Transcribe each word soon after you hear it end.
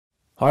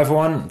Hi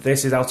everyone,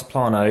 this is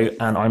Altiplano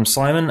and I'm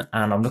Simon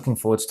and I'm looking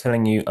forward to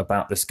telling you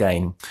about this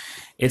game.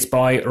 It's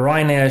by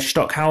Rainer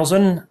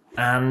Stockhausen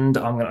and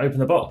I'm going to open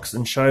the box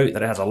and show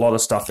that it has a lot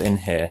of stuff in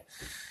here.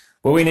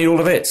 Will we need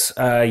all of it?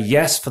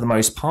 Yes, for the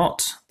most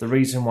part. The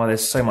reason why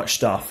there's so much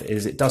stuff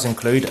is it does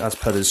include, as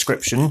per the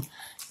description,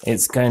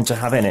 it's going to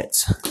have in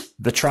it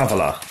the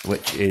Traveller,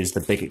 which is the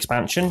big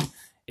expansion.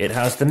 It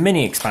has the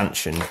mini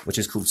expansion, which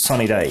is called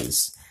Sunny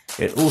Days.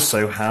 It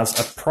also has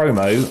a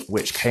promo,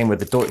 which came with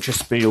the Deutsche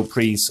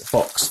Spielpreis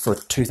box for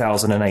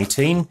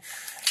 2018.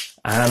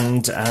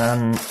 And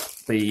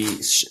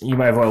you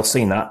may have well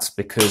seen that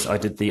because I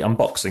did the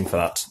unboxing for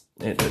that.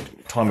 At the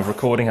time of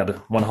recording, had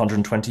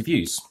 120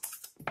 views.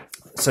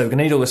 So we're going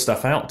to need all this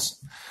stuff out.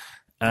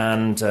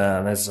 And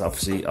there's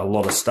obviously a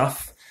lot of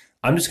stuff.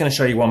 I'm just going to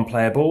show you one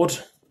player board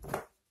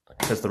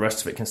because the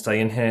rest of it can stay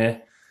in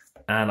here.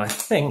 And I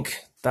think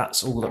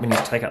that's all that we need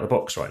to take out of the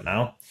box right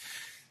now.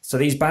 So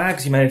these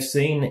bags you may have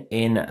seen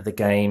in the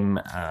game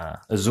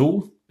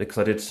Azul, because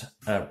I did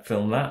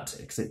film that,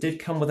 because it did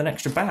come with an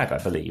extra bag, I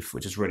believe,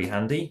 which is really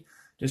handy.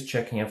 Just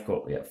checking I've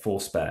got 4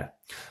 spare.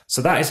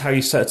 So that is how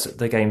you set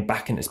the game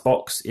back in its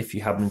box if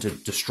you happen to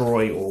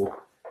destroy or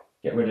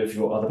get rid of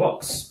your other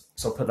box.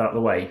 So I'll put that out of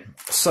the way.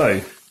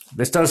 So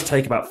this does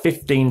take about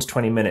 15 to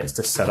 20 minutes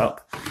to set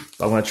up,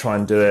 but I'm going to try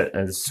and do it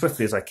as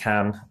swiftly as I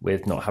can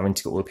with not having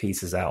to get all the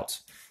pieces out.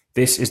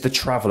 This is the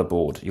Traveller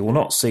board. You will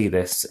not see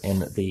this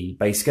in the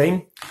base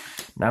game.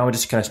 Now we're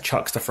just going to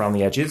chuck stuff around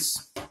the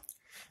edges.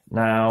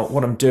 Now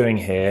what I'm doing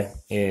here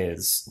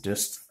is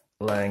just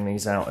laying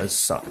these out as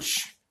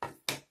such.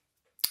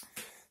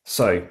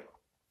 So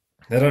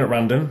they're done at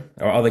random.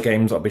 There are other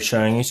games I'll be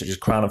showing you, such as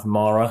Crown of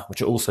Mara,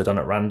 which are also done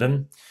at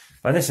random.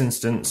 But in this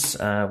instance,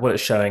 what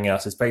it's showing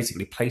us is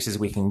basically places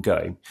we can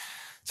go.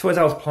 So what is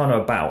Altiplano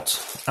about?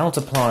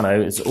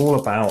 Altiplano is all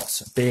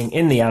about being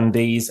in the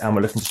Andes and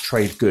we're looking to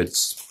trade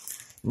goods.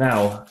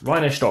 Now,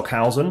 Rainer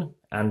Stockhausen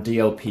and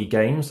DLP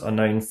Games are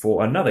known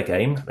for another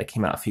game that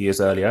came out a few years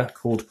earlier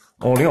called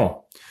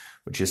Orléans,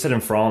 which is set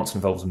in France and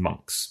involves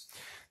monks.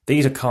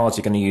 These are cards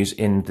you're going to use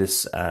in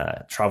this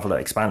Traveller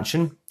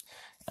expansion,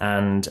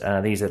 and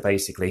these are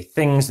basically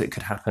things that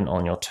could happen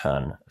on your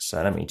turn.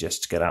 So let me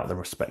just get out the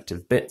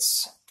respective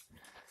bits.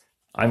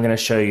 I'm going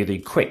to show you the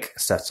quick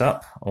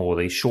setup, or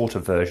the shorter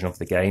version of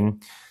the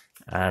game,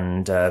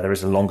 and there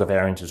is a longer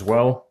variant as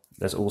well.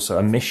 There's also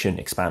a mission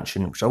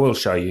expansion, which I will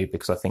show you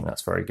because I think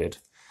that's very good.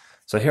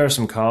 So here are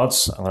some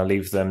cards. I'm going to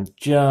leave them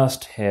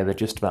just here. They're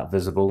just about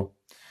visible.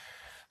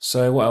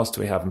 So what else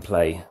do we have in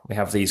play? We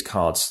have these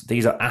cards.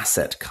 These are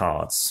asset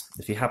cards.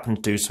 If you happen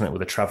to do something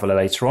with a Traveller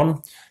later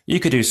on,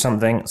 you could do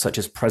something such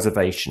as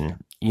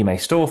preservation. You may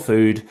store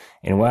food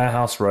in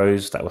warehouse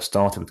rows that were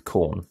started with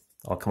corn.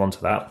 I'll come on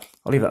to that.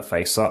 I'll leave that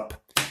face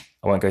up.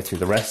 I won't go through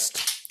the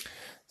rest.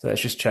 So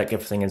let's just check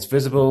everything is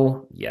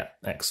visible. Yeah,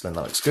 excellent.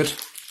 That looks good.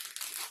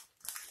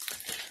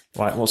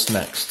 Right, what's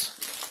next?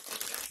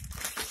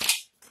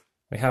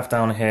 We have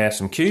down here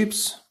some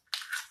cubes.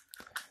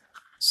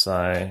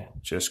 So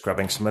just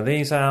grabbing some of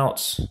these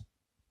out.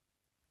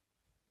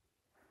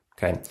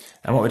 Okay,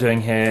 and what we're doing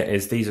here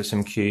is these are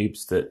some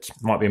cubes that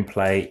might be in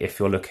play if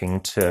you're looking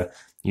to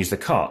use the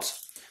cart.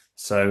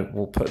 So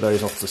we'll put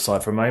those off to the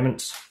side for a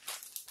moment.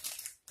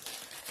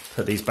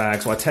 Put these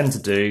bags. What I tend to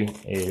do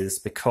is,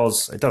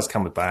 because it does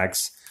come with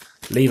bags,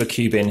 leave a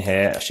cube in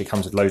here. Actually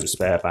comes with loads of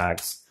spare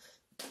bags,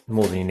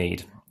 more than you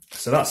need.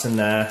 So that's in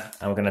there,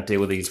 and we're going to deal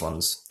with these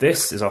ones.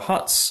 This is our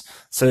huts,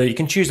 so you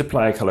can choose a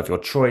player colour of your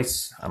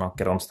choice, and I'll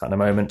get onto that in a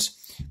moment.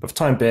 But for the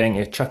time being,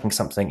 you're chucking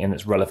something in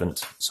that's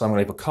relevant. So I'm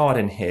going to leave a card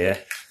in here,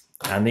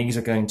 and these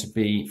are going to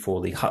be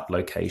for the hut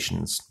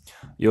locations.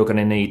 You're going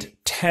to need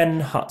 10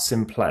 huts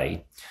in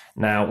play.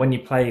 Now, when you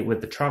play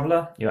with the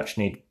Traveller, you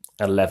actually need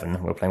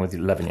 11. We were playing with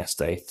 11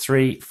 yesterday.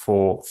 3,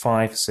 4,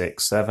 5,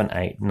 6, 7,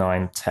 8,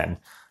 9, 10.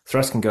 The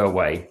rest can go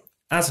away.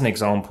 As an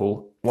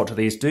example, what do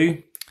these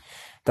do?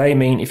 They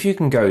mean if you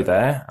can go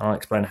there, and I'll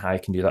explain how you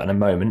can do that in a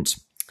moment,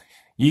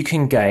 you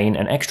can gain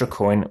an extra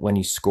coin when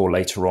you score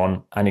later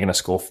on, and you're going to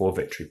score 4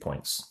 victory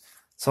points.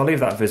 So I'll leave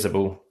that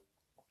visible.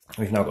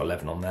 We've now got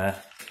 11 on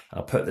there.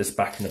 I'll put this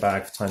back in the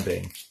bag for the time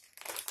being.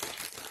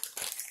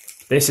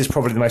 This is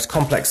probably the most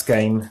complex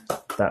game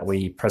that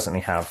we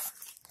presently have.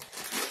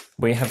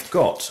 We have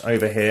got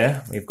over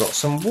here, we've got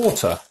some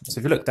water. So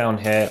if you look down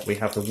here, we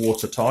have the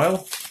water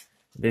tile.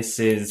 This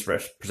is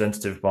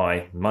representative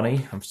by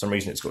money, and for some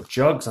reason it's got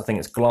jugs. I think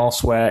it's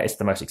glassware. It's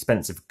the most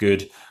expensive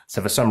good.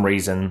 So for some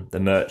reason, the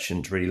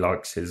merchant really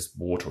likes his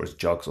water or his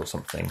jugs or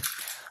something.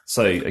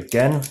 So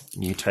again,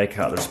 you take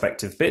out the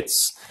respective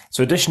bits.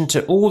 So in addition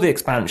to all the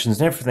expansions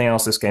and everything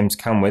else this game's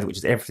come with, which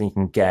is everything you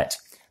can get,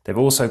 they've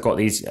also got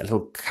these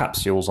little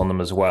capsules on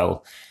them as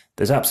well.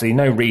 There's absolutely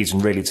no reason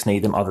really to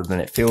need them other than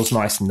it feels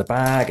nice in the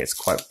bag. It's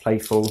quite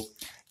playful,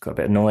 got a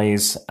bit of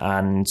noise,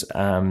 and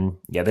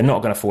yeah, they're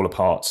not going to fall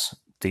apart.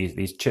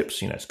 These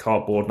chips, it's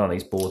cardboard. None of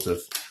these boards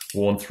have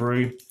worn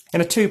through.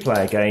 In a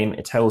 2-player game,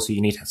 it tells you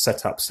need to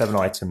set up 7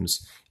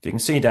 items. If you can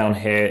see down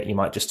here, you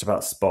might just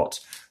about spot.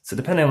 So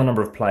depending on the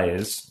number of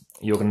players,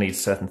 you're going to need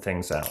certain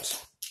things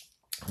out.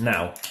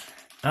 Now,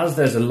 as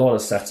there's a lot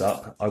of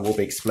setup, I will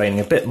be explaining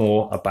a bit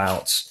more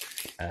about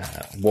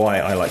why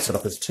I like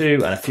setup as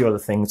 2 and a few other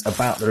things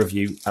about the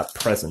review at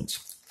present.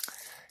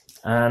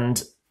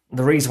 And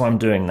the reason why I'm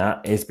doing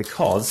that is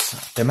because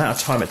the amount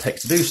of time it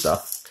takes to do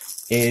stuff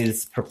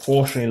is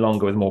proportionally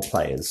longer with more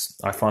players.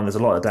 I find there's a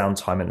lot of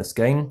downtime in this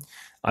game.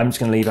 I'm just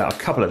going to leave out a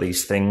couple of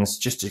these things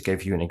just to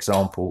give you an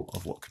example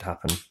of what could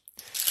happen.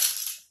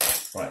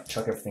 Right,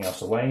 chuck everything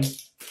else away.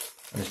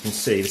 And as you can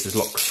see, this is a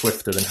lot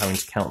swifter than having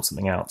to count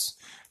something out.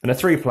 In a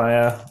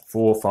 3-player,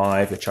 4 or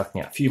 5, you're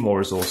chucking out a few more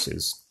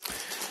resources.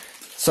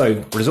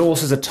 So,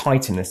 resources are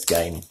tight in this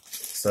game.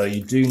 So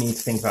you do need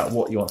to think about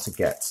what you want to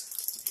get.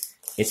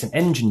 It's an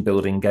engine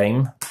building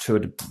game to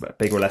a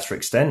bigger or lesser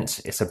extent.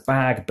 It's a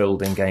bag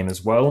building game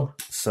as well.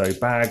 So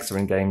bags are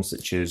in games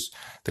such as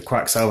the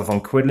Quacksalver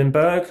von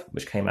Quedlinburg,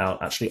 which came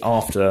out actually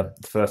after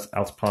the first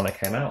Altiplano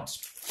came out.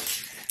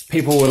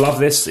 People will love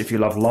this if you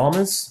love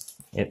llamas.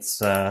 It's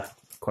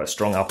quite a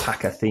strong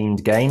alpaca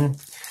themed game.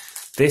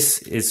 This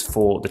is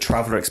for the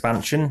Traveller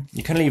expansion.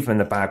 You can leave them in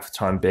the bag for the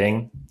time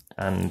being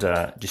and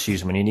just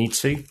use them when you need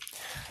to.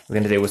 We're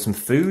going to deal with some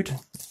food.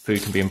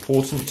 Food can be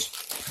important.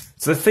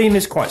 So the theme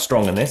is quite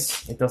strong in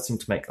this. It does seem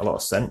to make a lot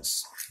of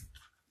sense.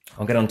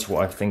 I'll get on to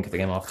what I think of the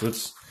game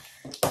afterwards.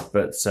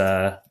 But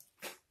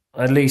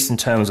at least in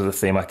terms of the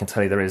theme, I can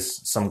tell you there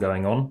is some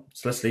going on.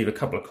 So let's leave a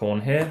couple of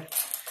corn here.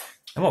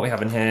 And what we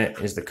have in here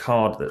is the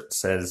card that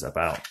says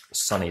about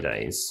sunny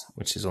days,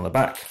 which is on the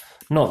back.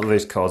 Not that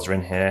those cards are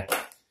in here,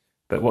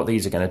 but what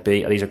these are going to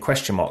be, these are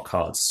question mark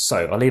cards.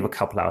 So I'll leave a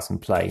couple out in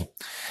play.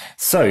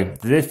 So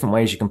the different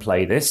ways you can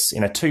play this.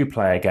 In a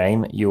 2-player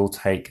game, you'll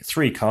take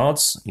 3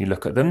 cards, you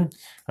look at them.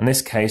 In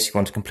this case, you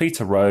want to complete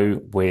a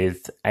row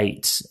with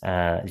 8,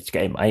 to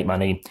get 8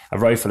 money, a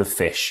row full of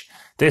fish.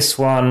 This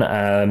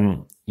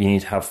one, you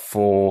need to have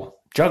 4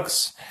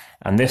 jugs.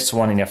 And this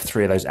one, you have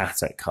 3 of those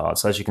asset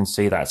cards. So as you can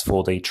see, that's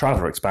for the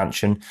Traveller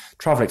expansion.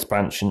 Traveller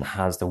expansion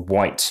has the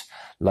white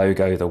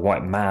logo, the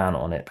white man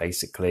on it,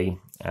 basically,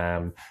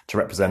 to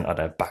represent, I don't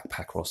know, a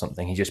backpacker or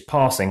something. He's just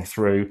passing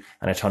through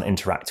and they're trying to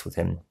interact with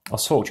him. I'll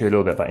talk to you a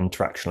little bit about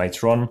interaction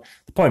later on.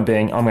 The point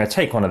being, I'm going to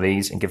take one of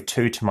these and give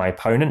 2 to my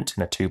opponent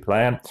in a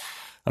 2-player.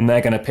 And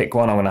they're going to pick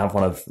one. I'm going to have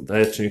one of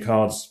their 2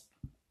 cards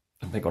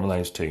and pick one of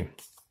those 2.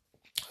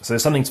 So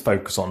there's something to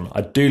focus on.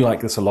 I do like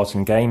this a lot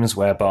in games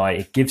whereby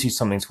it gives you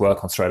something to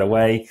work on straight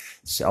away.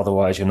 So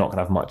otherwise, you're not going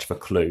to have much of a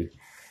clue.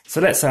 So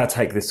let's say I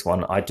take this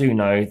one. I do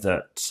know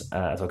that,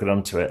 as I'll get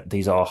onto it,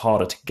 these are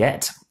harder to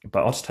get,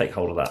 but I'll just take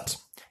hold of that.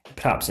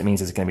 Perhaps it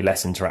means there's going to be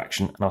less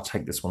interaction, and I'll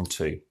take this one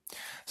too.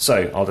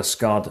 So I'll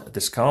discard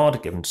this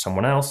card, give them to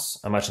someone else.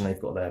 Imagine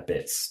they've got their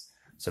bits.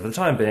 So for the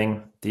time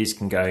being, these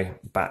can go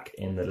back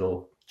in the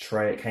little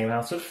tray it came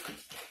out of.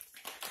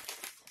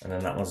 And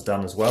then that one's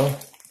done as well.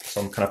 So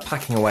I'm kind of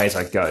packing away as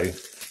I go.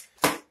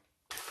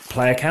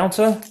 Player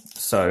counter.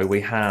 So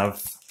we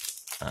have...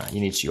 you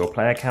need to your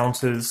player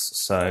counters.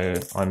 So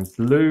I'm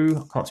blue.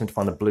 I can't seem to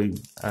find the blue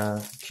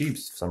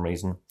cubes for some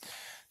reason.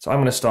 So I'm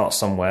going to start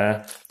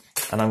somewhere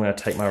and I'm going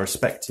to take my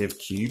respective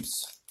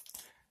cubes.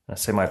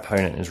 Let's say my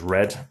opponent is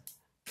red.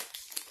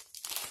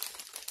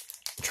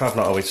 The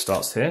Traveller always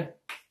starts here.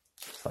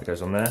 So that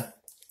goes on there.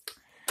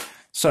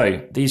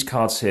 So these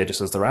cards here, just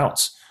as they're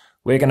out,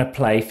 we're going to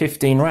play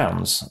 15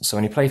 rounds. So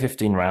when you play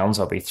 15 rounds,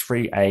 there'll be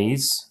 3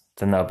 A's.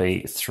 Then there'll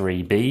be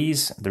 3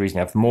 Bs. The reason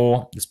you have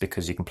more is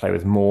because you can play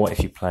with more if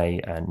you play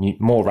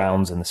more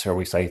rounds in the, shall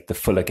we say, the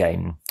fuller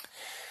game.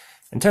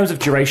 In terms of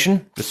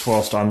duration, just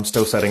whilst I'm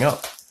still setting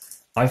up,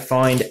 I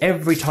find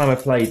every time I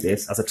played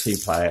this as a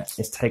 2-player,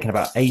 it's taken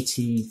about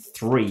 80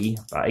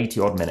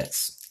 odd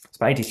minutes. It's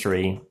about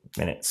 83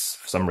 minutes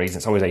for some reason.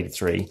 It's always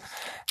 83.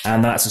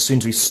 And that's as soon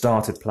as we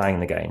started playing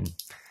the game.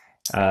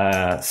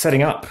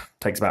 Setting up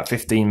takes about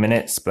 15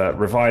 minutes, but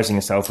revising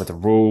yourself with the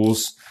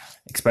rules,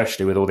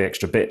 especially with all the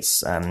extra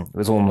bits, it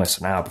was almost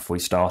an hour before we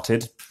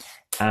started.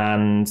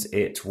 And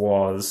it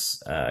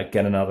was,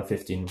 again, another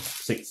 15,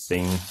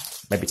 16,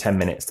 maybe 10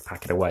 minutes to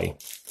pack it away.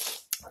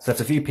 So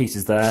there's a few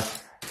pieces there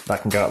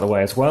that can go out of the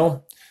way as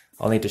well.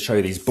 I'll need to show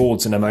you these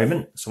boards in a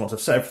moment. So once I've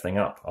set everything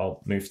up,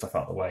 I'll move stuff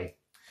out of the way.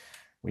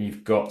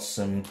 We've got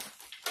some,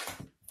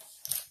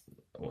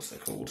 what's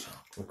it called?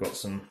 We've got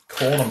some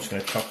corn. I'm just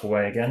going to chop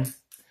away again.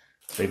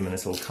 Leave them in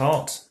this little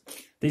cart.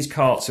 These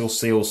carts you'll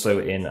see also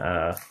in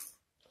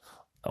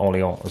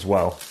Orléans as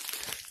well.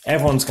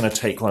 Everyone's going to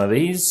take one of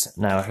these.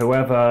 Now,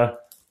 whoever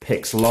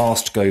picks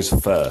last goes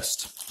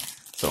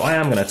first. So I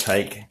am going to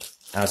take,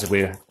 as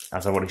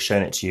I've already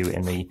shown it to you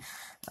in the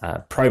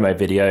promo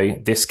video,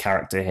 this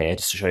character here,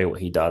 just to show you what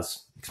he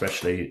does,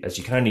 especially as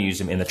you can only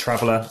use him in the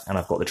Traveller, and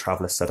I've got the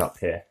Traveller set up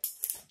here.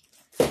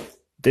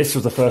 This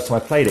was the first time I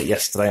played it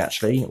yesterday,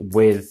 actually,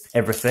 with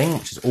everything,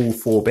 which is all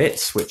 4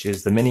 bits, which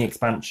is the mini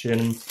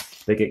expansion,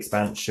 big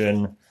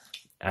expansion,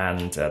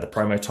 and the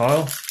promo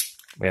tile.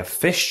 We have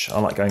fish. I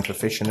like going for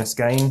fish in this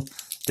game.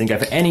 Didn't go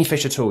for any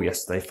fish at all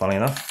yesterday, funnily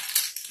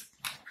enough.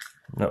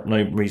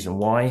 No reason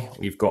why.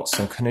 We've got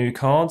some canoe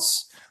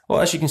cards. Well,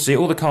 as you can see,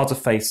 all the cards are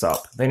face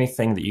up. The only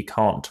thing that you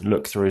can't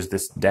look through is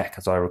this deck,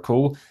 as I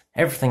recall.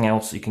 Everything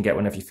else you can get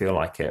whenever you feel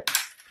like it.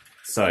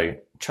 So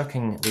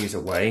chucking these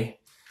away,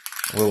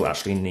 we'll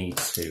actually need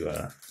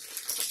to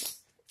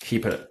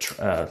keep a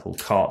little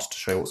cart to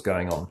show what's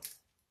going on.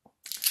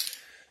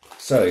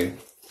 So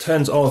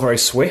turns are very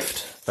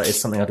swift. That is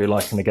something I do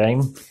like in the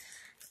game.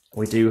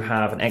 We do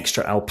have an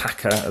extra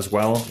alpaca as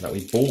well that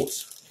we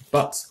bought,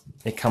 but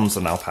it comes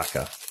with an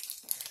alpaca.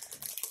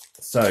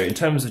 So in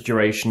terms of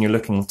duration, you're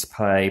looking to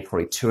play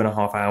probably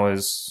 2.5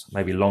 hours,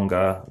 maybe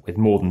longer, with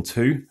more than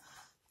two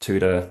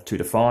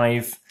to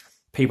 5.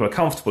 People are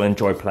comfortable and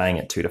enjoy playing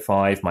at 2 to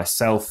 5.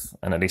 Myself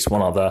and at least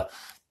one other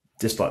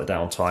dislike the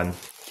downtime.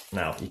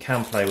 Now, you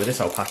can play with this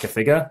alpaca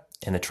figure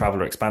in the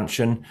Traveller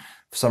expansion.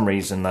 For some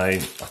reason, though, I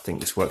think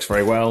this works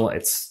very well.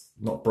 It's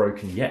not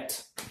broken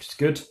yet, which is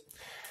good.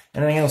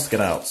 Anything else to get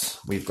out?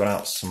 We've got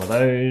out some of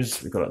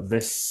those. We've got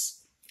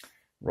this.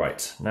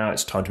 Right, now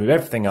it's time to move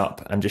everything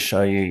up and just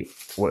show you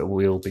what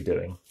we'll be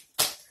doing.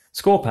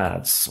 Score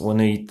pads. We'll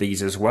need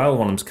these as well.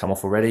 One of them's come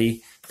off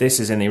already. This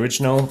is in the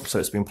original, so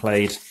it's been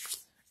played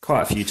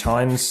quite a few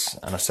times,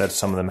 and I said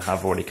some of them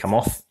have already come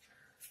off.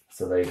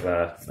 So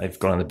they've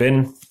gone in the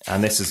bin,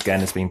 and this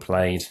again has been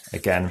played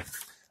again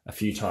a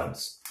few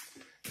times.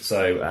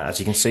 So as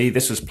you can see,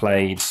 this was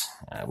played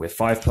with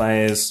 5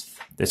 players.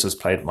 This was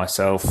played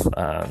myself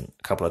a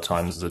couple of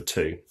times as a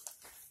 2,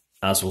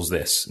 as was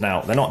this.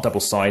 Now, they're not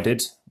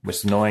double-sided, which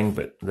is annoying,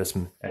 but there's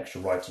some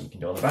extra writing you can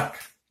do on the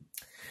back.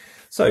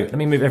 So let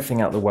me move everything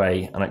out of the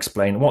way and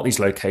explain what these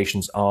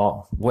locations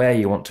are, where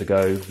you want to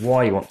go,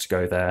 why you want to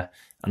go there,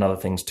 and other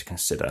things to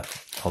consider.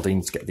 I'll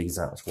need to get these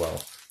out as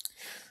well.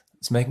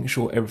 It's making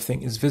sure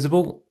everything is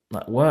visible.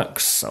 That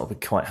works. That'll be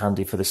quite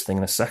handy for this thing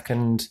in a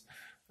second.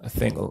 I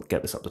think we'll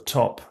get this up the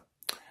top.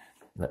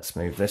 Let's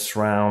move this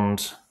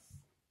round.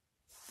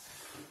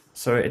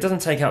 So it doesn't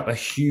take up a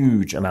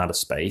huge amount of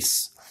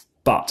space,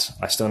 but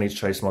I still need to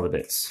show you some other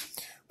bits.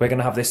 We're going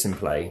to have this in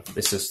play.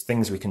 This is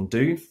things we can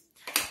do.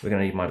 We're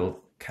going to need my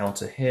little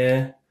counter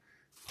here.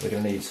 We're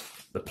going to need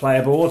the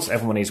player boards.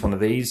 Everyone needs one of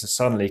these. So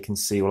suddenly you can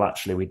see, well,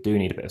 actually, we do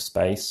need a bit of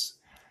space.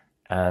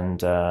 And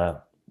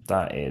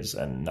that is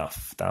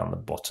enough down the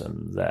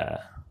bottom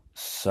there.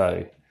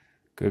 So,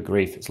 good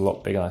grief, it's a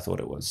lot bigger than I thought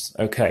it was.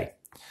 Okay,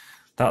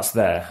 that's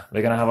there.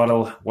 We're going to have a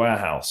little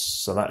warehouse,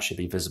 so that should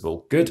be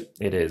visible. Good,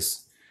 it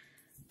is.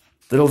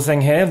 The little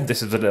thing here,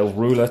 this is a little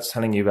ruler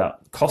telling you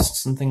about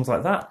costs and things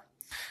like that.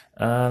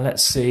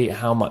 Let's see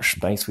how much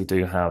space we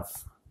do have.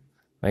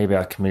 Maybe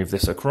I can move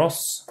this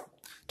across.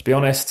 To be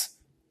honest,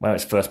 when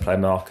it's first player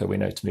marker, we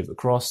know to move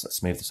across.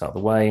 Let's move this out of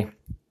the way.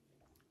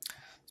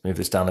 Let's move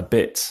this down a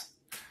bit.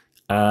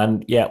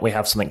 And yeah, we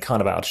have something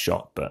kind of out of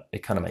shot, but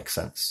it kind of makes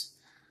sense.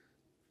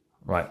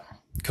 Right,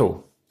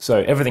 cool.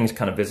 So everything's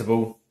kind of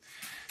visible.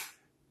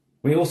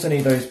 We also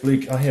need those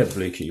blue, oh, here are the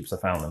blue cubes, I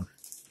found them.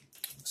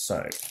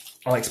 So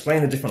I'll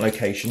explain the different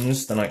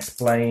locations, then I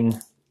explain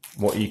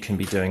what you can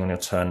be doing on your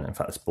turn. In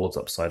fact, this board's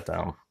upside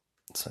down.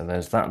 So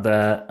there's that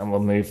there, and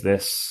we'll move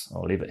this.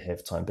 I'll leave it here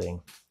for the time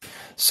being.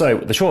 So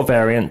the short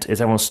variant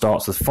is everyone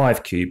starts with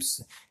 5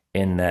 cubes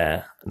in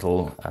their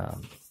little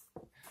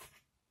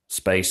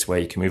space where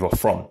you can move off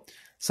from.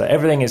 So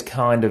everything is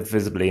kind of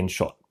visibly in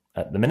shot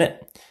at the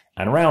minute.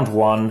 And round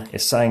 1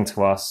 is saying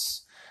to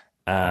us,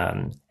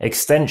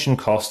 extension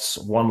costs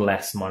 1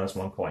 less minus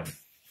 1 coin.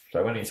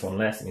 So when it's 1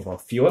 less, it means 1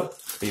 fewer,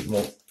 to be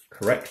more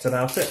correct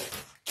about it.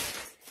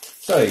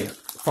 So,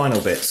 final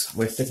bits.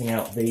 We're sitting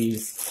out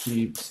these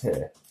cubes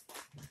here.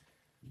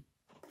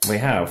 We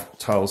have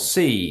tiles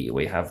C,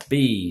 we have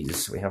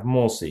Bs, we have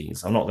more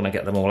Cs. I'm not going to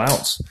get them all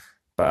out,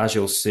 but as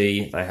you'll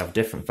see, they have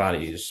different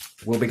values.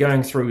 We'll be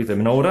going through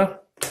them in order,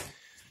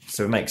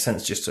 so it makes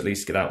sense just to at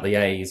least get out the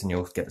As and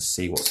you'll get to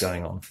see what's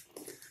going on.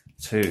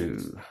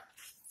 2,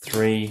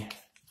 3,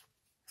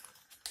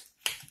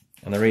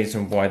 and the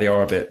reason why they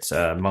are a bit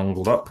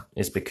mungled up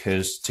is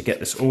because to get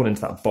this all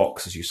into that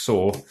box, as you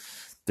saw,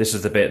 this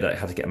is the bit that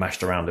had to get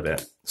mashed around a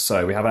bit.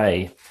 So we have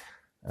A,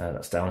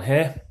 that's down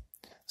here.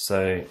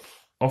 So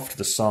off to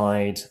the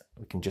side,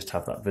 we can just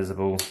have that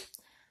visible.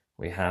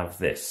 We have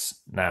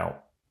this.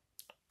 Now,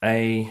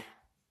 A.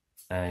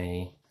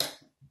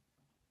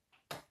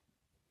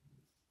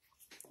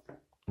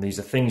 These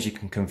are things you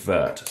can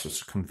convert, so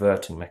it's a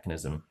converting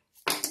mechanism.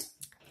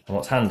 And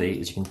what's handy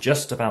is you can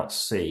just about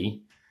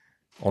see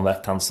on the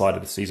left-hand side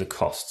of this, these are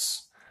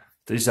costs.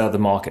 These are the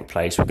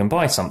marketplace. We can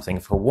buy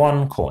something for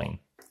 1 coin,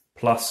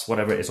 plus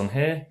whatever it is on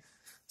here.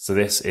 So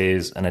this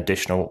is an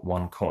additional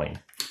 1 coin.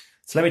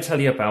 So let me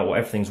tell you about what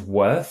everything's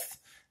worth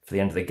for the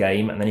end of the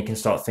game, and then you can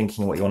start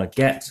thinking what you want to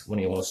get, when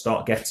you want to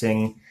start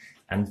getting,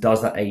 and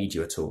does that aid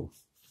you at all?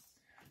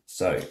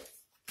 So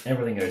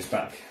everything goes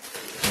back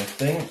in the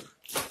thing.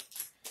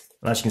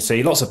 And as you can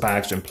see, lots of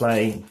bags are in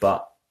play,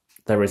 but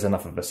there is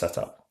enough of a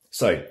setup.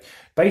 So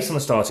based on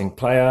the starting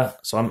player,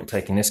 so I'm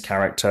taking this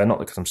character, not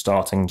because I'm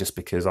starting, just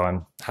because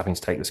I'm having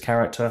to take this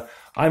character.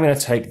 I'm going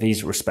to take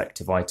these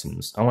respective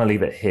items. I'm going to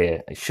leave it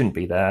here. It shouldn't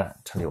be there.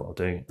 I'll tell you what I'll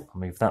do.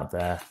 I'll move that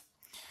there,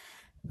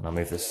 and I'll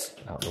move this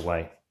out of the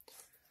way.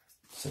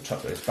 So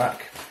chuck those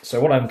back.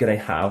 So what I'm going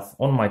to have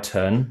on my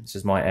turn, this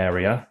is my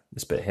area,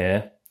 this bit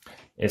here,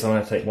 is I'm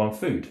going to take 1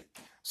 food.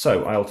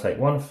 So I'll take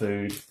 1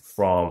 food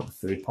from the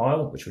food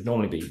pile, which would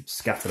normally be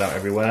scattered out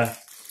everywhere.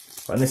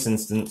 But in this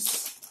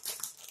instance,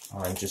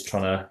 I'm just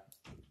trying to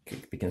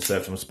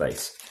conserve some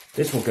space.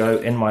 This will go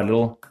in my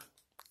little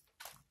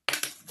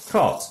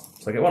cart.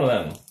 So I get one of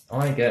them.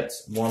 I get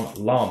one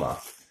llama.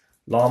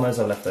 Llamas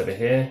are left over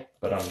here,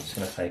 but I'm just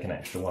going to take an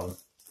extra one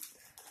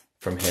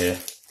from here.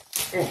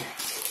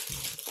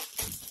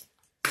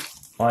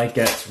 I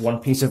get one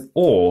piece of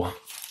ore.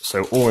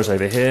 So ore is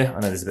over here. I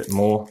know there's a bit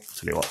more.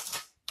 Tell you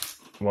what,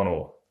 one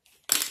ore.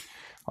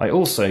 I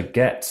also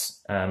get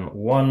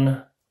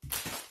one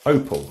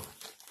opal.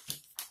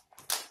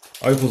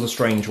 Opal's a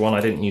strange one.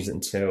 I didn't use it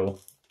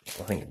until,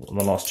 I think, the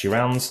last 2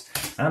 rounds.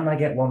 And I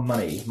get one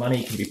money.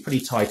 Money can be pretty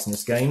tight in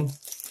this game.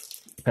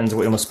 Depends on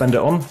what you want to spend it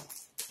on.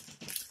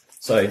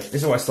 So this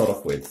is what I start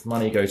off with.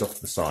 Money goes off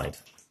to the side.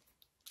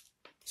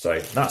 So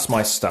that's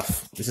my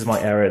stuff. This is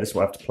my area. This is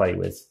what I have to play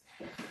with.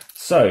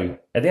 So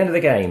at the end of the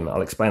game,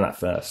 I'll explain that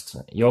first.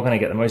 You're going to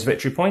get the most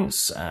victory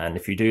points. And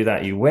if you do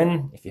that, you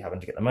win, if you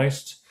happen to get the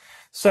most.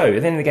 So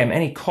at the end of the game,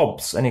 any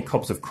cobs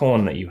of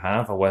corn that you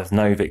have are worth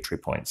no victory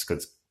points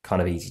because it's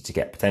kind of easy to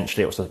get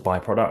potentially. It's a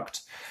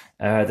byproduct.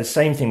 The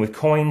same thing with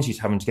coins. You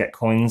happen to get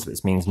coins, but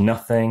this means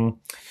nothing.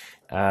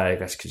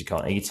 That's because you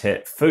can't eat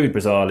it. Food,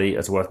 bizarrely,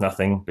 is worth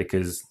nothing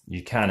because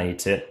you can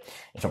eat it.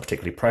 It's not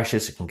particularly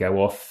precious. It can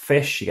go off.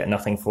 Fish, you get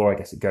nothing for. I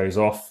guess it goes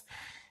off.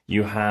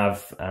 You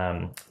have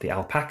the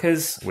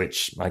alpacas,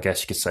 which I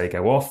guess you could say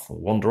go off or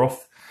wander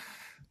off.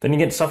 Then you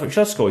get stuff which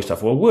does score you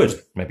stuff. Well,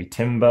 wood, maybe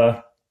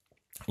timber.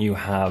 You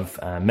have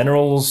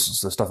minerals,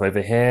 so stuff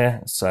over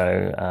here.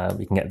 So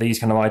we can get these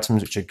kind of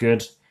items, which are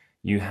good.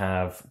 You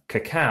have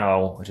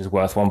cacao, which is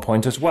worth 1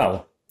 point as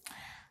well.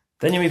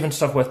 Then you move into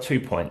stuff worth 2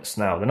 points.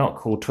 Now, they're not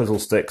called twizzle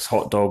sticks,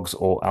 hot dogs,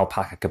 or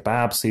alpaca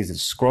kebabs. These are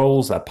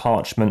scrolls, they're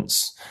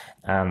parchments,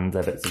 and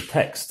they're bits of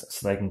text,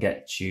 so they can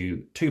get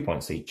you 2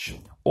 points each.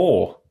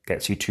 Or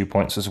gets you 2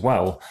 points as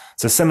well.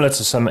 So similar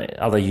to some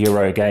other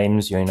Euro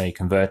games, you're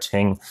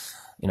converting,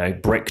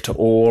 brick to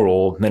ore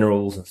or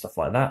minerals and stuff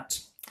like that.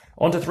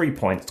 On to 3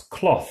 points,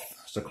 cloth.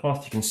 So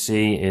cloth, you can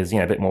see, is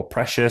a bit more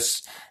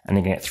precious, and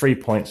you can get 3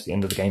 points at the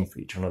end of the game for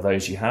each one of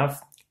those you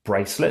have.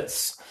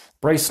 Bracelets.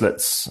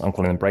 Bracelets, I'm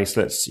calling them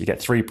bracelets. You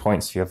get 3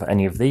 points if you have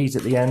any of these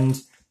at the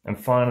end. And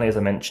finally, as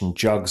I mentioned,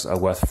 jugs are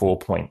worth 4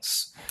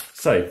 points.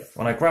 So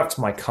when I grabbed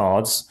my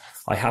cards,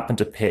 I happened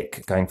to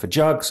pick going for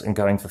jugs and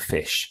going for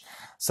fish.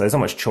 So there's not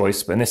much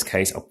choice, but in this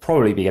case, I'll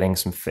probably be getting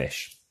some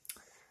fish.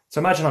 So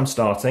imagine I'm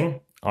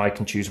starting. I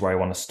can choose where I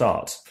want to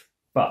start.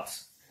 But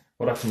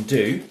what I can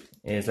do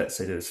is, let's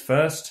say do this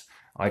first.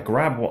 I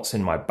grab what's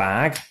in my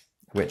bag,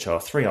 which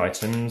are 3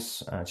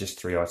 items, just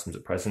 3 items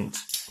at present.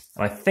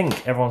 And I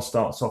think everyone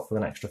starts off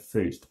with an extra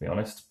food, to be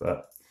honest,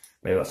 but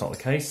maybe that's not the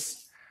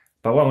case.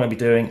 But what I'm going to be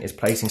doing is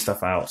placing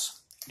stuff out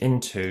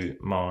into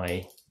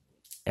my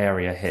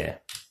area here.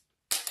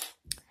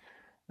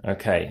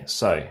 Okay,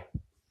 so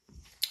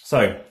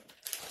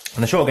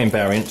in the short game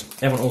variant,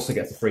 everyone also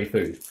gets a free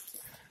food.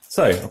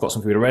 So I've got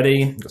some food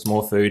already, I've got some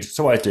more food.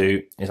 So what I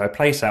do is I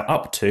place out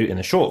up to, in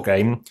the short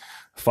game,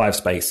 5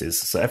 spaces.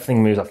 So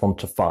everything moves up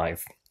onto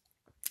 5.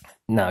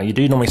 Now, you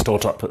do normally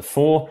start up at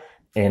 4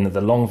 in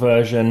the long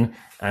version.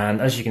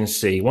 And as you can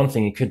see, one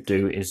thing you could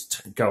do is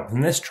to go up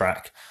in this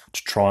track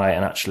to try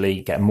and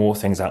actually get more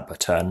things out per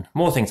turn.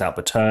 More things out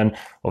per turn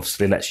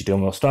obviously lets you do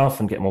more stuff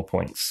and get more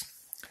points.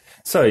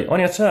 So on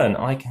your turn,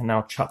 I can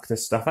now chuck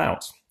this stuff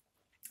out.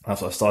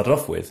 That's what I started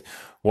off with.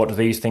 What do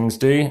these things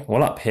do?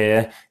 Well, up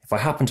here, if I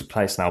happen to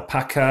place an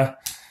alpaca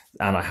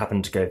and I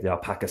happen to go to the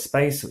alpaca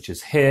space, which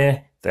is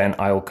here, then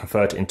I will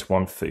convert it into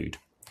 1 food.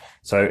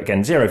 So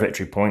again, 0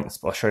 victory points,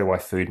 but I'll show you why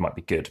food might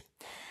be good.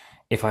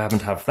 If I happen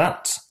to have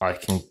that, I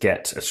can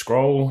get a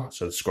scroll.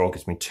 So the scroll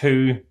gives me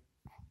 2.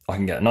 I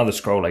can get another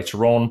scroll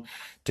later on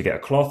to get a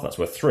cloth. That's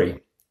worth 3.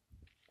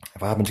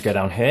 If I happen to go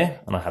down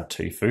here and I had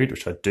 2 food,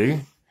 which I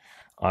do,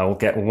 I will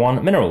get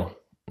 1 mineral.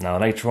 Now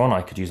later on,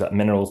 I could use that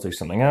mineral to do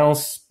something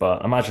else,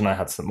 but imagine I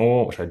had some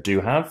more, which I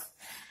do have.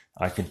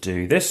 I could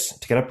do this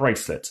to get a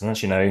bracelet, and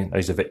as you know,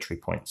 those are victory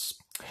points.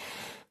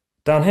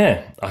 Down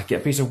here, I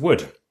get a piece of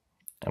wood,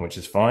 which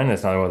is fine.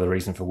 There's no other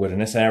reason for wood in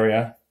this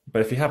area.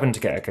 But if you happen to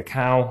get a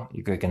cacao,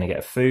 you're going to get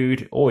a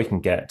food, or you can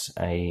get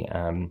a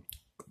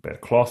bit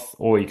of cloth,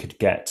 or you could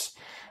get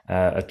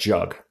a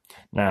jug.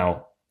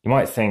 Now, you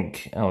might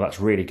think, oh,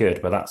 that's really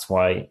good, but that's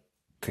why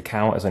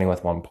cacao is only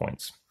worth 1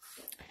 point.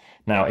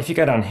 Now, if you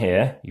go down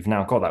here, you've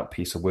now got that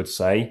piece of wood,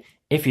 say.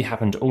 If you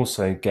happen to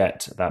also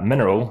get that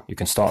mineral, you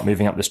can start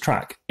moving up this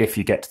track if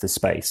you get to this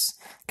space.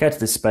 Get to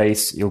this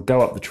space, you'll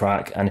go up the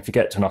track, and if you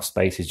get to enough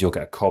spaces, you'll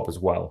get a cob as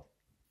well.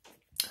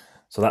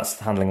 So that's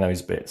handling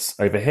those bits.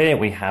 Over here,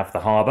 we have the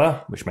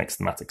harbour, which makes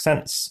thematic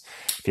sense.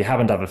 If you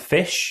happen to have a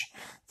fish,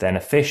 then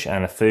a fish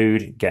and a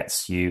food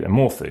gets you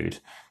more food.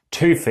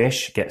 2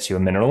 fish gets you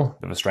a mineral,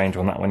 bit of a strange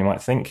one, that one you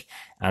might think,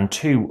 and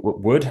 2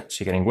 wood,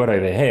 so you're getting wood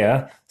over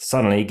here,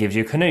 suddenly gives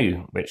you a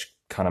canoe, which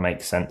kind of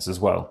makes sense as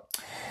well.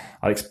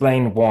 I'll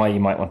explain why you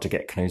might want to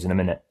get canoes in a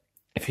minute.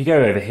 If you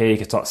go over here, you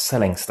can start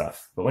selling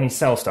stuff, but when you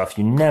sell stuff,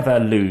 you never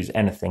lose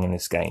anything in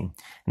this game.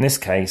 In this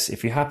case,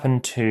 if you happen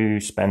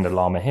to spend a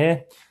llama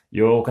here,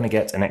 you're going to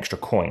get an extra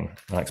coin.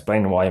 I'll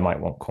explain why you might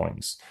want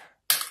coins.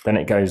 Then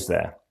it goes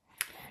there.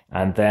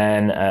 And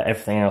then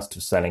everything else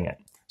to selling it.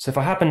 So if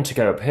I happen to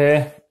go up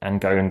here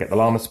and go and get the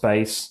llama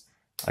space,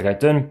 I go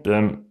dun,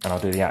 dun, and I'll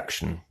do the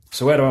action.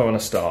 So where do I want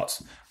to start?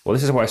 Well,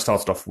 this is what I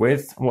started off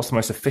with. What's the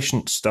most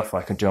efficient stuff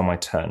I can do on my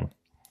turn?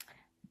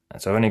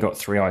 And so I've only got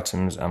 3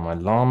 items and my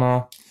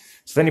llama.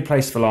 So the only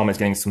place for llama is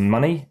getting some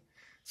money.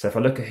 So if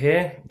I look at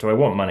here, do I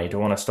want money? Do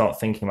I want to start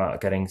thinking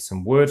about getting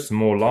some wood, some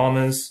more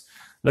llamas?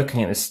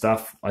 Looking at this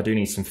stuff, I do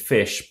need some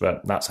fish,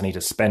 but that's I need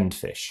to spend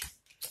fish.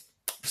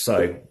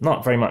 So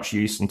not very much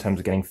use in terms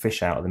of getting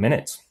fish out at the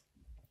minute.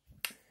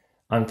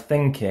 I'm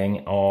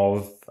thinking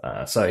of,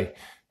 so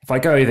if I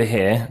go over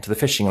here to the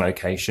fishing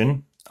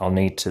location, I'll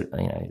need to,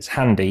 it's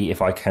handy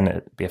if I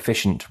can be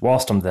efficient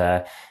whilst I'm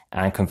there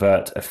and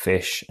convert a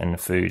fish and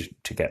food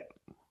to get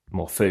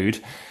more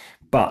food.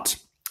 But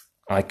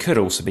I could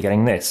also be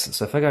getting this.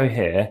 So if I go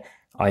here,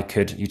 only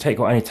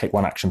take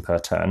 1 action per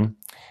turn,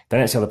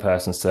 then it's the other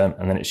person's turn,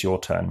 and then it's your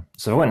turn.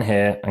 So if I went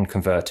here and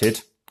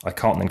converted, I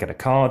can't then get a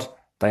card.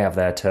 They have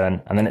their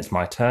turn, and then it's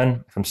my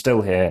turn. If I'm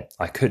still here,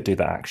 I could do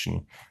that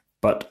action,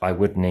 but I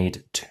would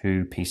need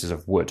 2 pieces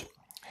of wood.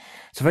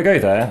 So if I go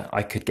there,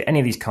 I could get any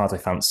of these cards I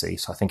fancy.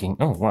 So I'm thinking,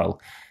 oh, well,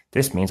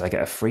 this means I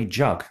get a free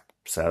jug.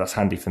 So that's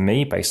handy for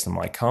me based on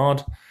my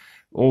card.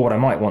 Or what I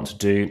might want to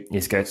do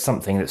is get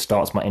something that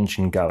starts my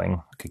engine going.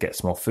 I could get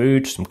some more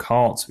food, some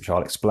carts, which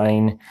I'll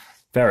explain,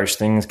 various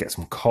things, get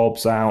some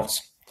cobs out,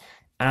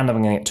 and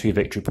I'm going to get 2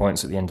 victory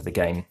points at the end of the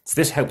game. So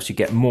this helps you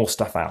get more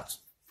stuff out.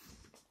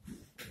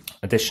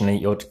 Additionally,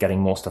 you're getting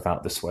more stuff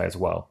out this way as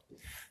well.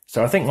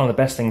 So I think one of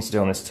the best things to do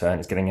on this turn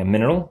is getting a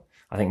mineral.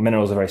 I think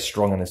minerals are very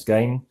strong in this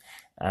game,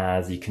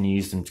 as you can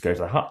use them to go to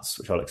the huts,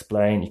 which I'll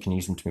explain. You can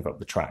use them to move up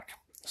the track.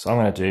 So I'm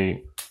going to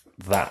do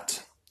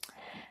that.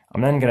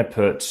 I'm then going to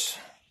put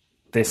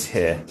this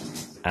here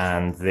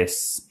and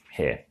this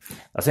here.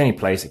 That's the only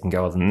place it can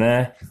go other than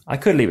there. I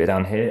could leave it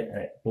down here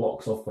and it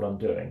blocks off what I'm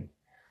doing.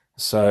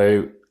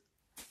 So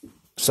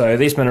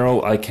this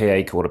mineral,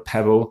 aka called a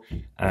pebble,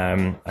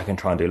 I can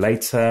try and do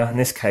later. In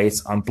this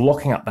case, I'm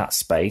blocking up that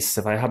space.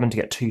 If I happen to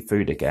get 2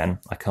 food again,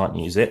 I can't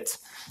use it.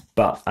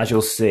 But as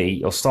you'll see,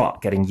 you'll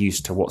start getting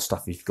used to what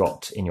stuff you've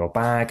got in your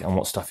bag and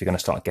what stuff you're going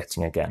to start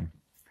getting again.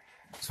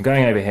 So I'm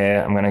going over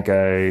here. I'm going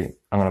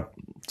to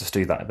just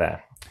do that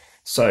there.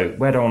 So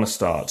where do I want to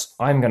start?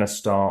 I'm going to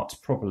start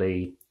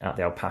probably at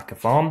the alpaca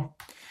farm.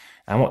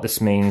 And what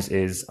this means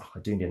is, I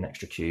do need an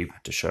extra cube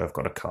to show I've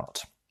got a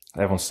cart.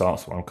 Everyone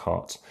starts with 1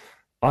 cart.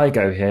 I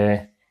go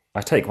here,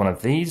 I take one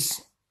of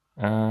these.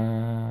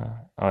 I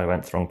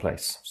went the wrong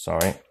place,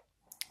 sorry.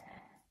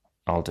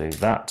 I'll do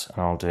that,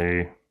 and I'll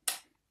do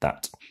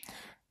that.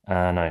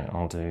 No,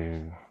 I'll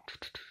do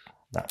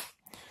that.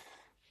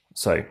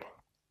 So,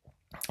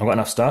 I've got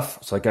enough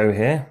stuff, so I go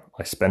here,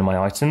 I spend my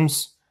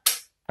items,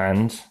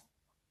 and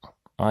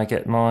I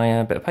get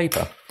my bit of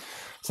paper.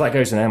 So that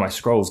goes in there, my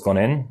scroll's gone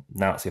in,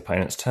 now it's the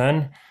opponent's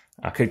turn.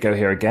 I could go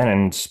here again,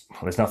 and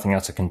there's nothing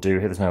else I can do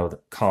here, there's no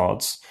other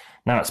cards.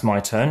 Now it's my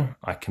turn.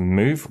 I can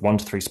move 1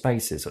 to 3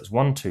 spaces. So it's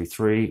 1, 2,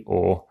 3,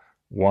 or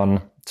 1,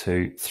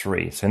 2,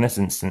 3. So in this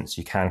instance,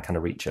 you can kind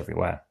of reach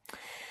everywhere.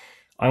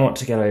 I want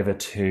to get over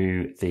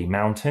to the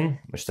mountain,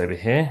 which is over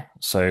here.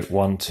 So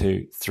 1,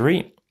 2,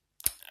 3.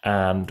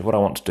 And what I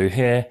want to do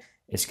here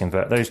is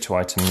convert those 2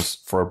 items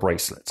for a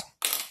bracelet.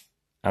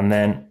 And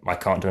then I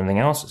can't do anything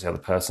else. It's the other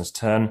person's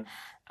turn.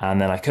 And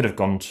then I could have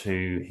gone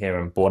to here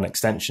and bought an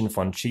extension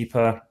for 1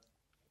 cheaper,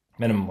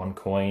 minimum 1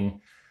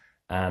 coin.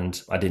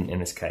 And I didn't in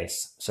this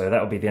case. So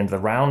that will be the end of the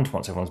round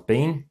once everyone's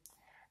been.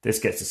 This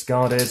gets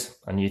discarded,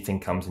 a new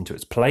thing comes into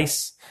its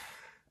place,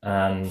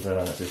 and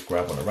let's just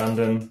grab one at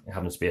random. It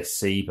happens to be a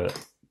C, but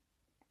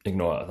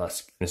ignore that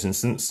in this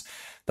instance.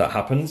 That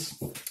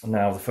happens.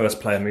 Now the first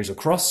player moves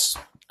across,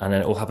 and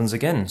then it all happens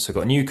again. So we've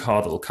got a new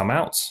card that will come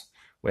out.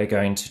 We're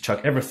going to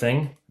chuck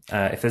everything.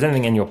 If there's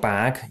anything in your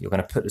bag, you're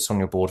going to put this on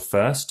your board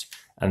first,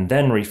 and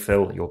then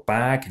refill your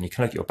bag, and you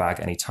can look at your bag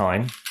any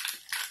time.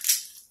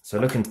 So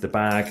look into the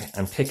bag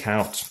and pick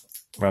out,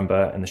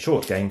 remember, in the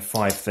short game,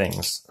 5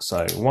 things.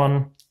 So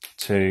 1,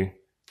 2,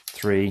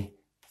 3,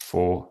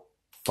 4,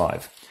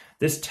 5.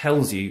 This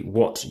tells you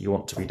what you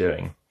want to be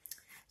doing.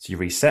 So you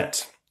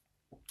reset.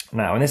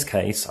 Now, in this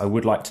case, I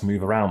would like to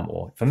move around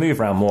more. If I move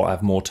around more, I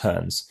have more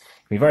turns.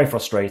 It can be very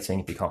frustrating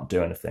if you can't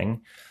do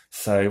anything.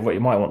 So what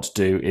you might want to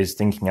do is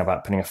thinking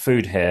about putting a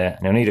food here,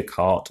 and you'll need a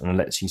cart, and it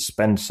lets you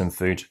spend some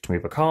food to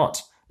move a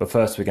cart. But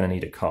first, we're going to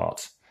need a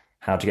cart.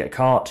 How to get a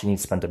cart? You need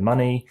to spend the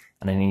money,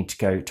 and then you need to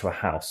go to a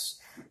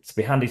house. So it'd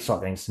be handy to start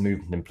getting some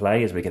movement in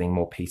play as we're getting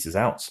more pieces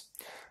out.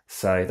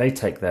 So they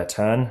take their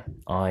turn.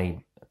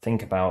 I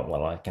think about,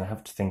 well, I'm going to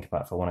have to think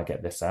about if I want to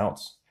get this out.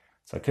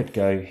 So I could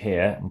go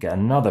here and get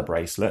another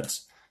bracelet,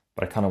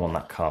 but I kind of want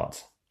that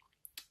cart.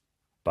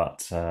 But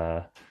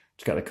to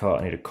get the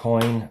cart, I need a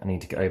coin. I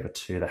need to get over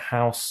to the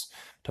house.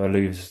 Do I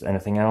lose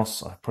anything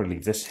else? I'll probably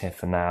leave this here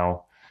for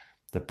now.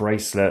 The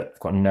bracelet, I've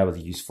got no other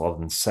use for other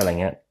than selling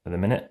it at the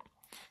minute.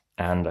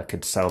 And I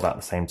could sell that at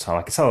the same time.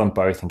 I could sell them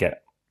both and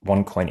get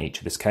 1 coin each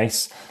in this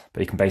case. But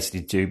you can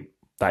basically do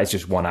that is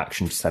just one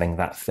action, selling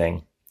that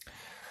thing.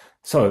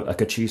 So I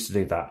could choose to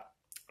do that.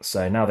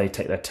 So now they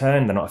take their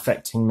turn, they're not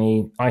affecting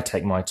me. I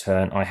take my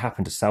turn, I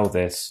happen to sell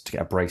this to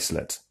get a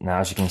bracelet. Now,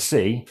 as you can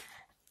see,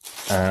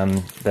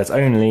 there's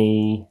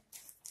only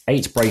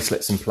 8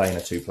 bracelets in play in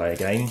a 2-player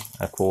game.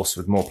 Of course,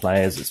 with more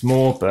players, it's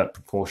more, but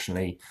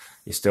proportionally,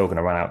 you're still going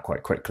to run out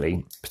quite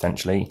quickly,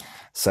 potentially.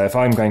 So if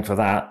I'm going for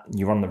that,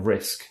 you run the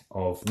risk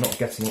of not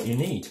getting what you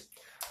need.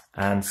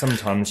 And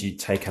sometimes you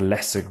take a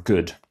lesser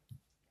good,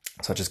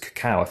 such as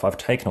cacao. If I've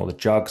taken all the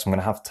jugs, I'm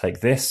going to have to take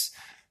this.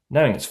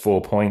 Knowing it's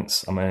 4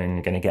 points, I'm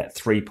only going to get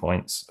 3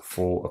 points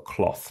for a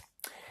cloth.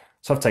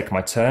 So I've taken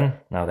my turn.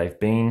 Now they've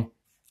been.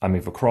 I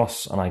move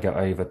across and I go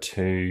over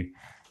to,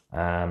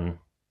 well,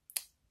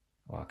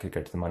 I could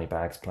go to the money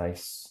bags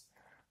place.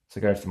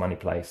 So go to the money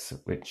place,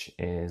 which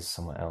is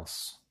somewhere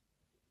else.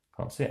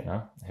 Can't see it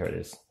now. Here it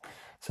is.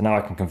 So now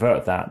I can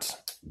convert that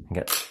and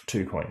get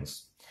 2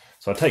 coins.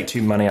 So I take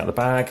 2 money out of the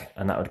bag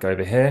and that would go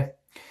over here.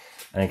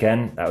 And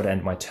again, that would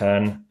end my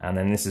turn. And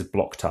then this is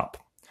blocked up.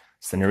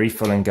 So then you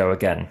refill and go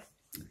again.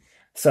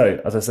 So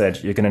as I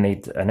said, you're going to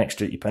need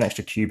you put an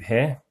extra cube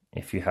here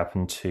if you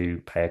happen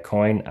to pay a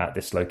coin at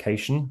this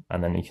location,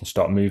 and then you can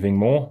start moving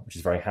more, which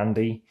is very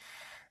handy.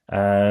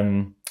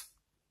 Canoe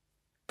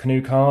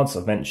cards,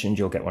 I've mentioned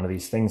you'll get one of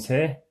these things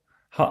here.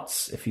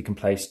 Huts, if you can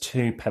place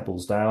 2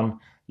 pebbles down,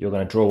 you're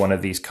going to draw one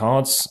of these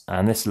cards,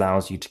 and this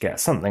allows you to get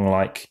something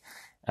like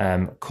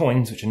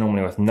coins, which are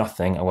normally worth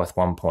nothing, are worth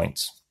 1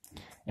 point.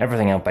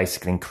 Everything else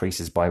basically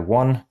increases by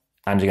 1.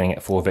 And you're going to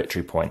get 4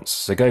 victory points.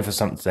 So go for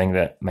something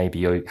that maybe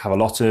you have a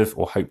lot of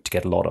or hope to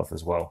get a lot of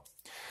as well.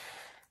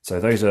 So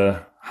those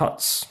are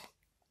huts.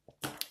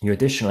 You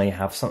additionally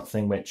have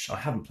something which I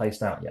haven't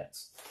placed out yet.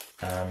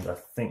 And I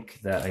think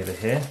they're over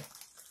here.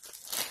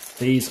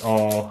 These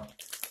are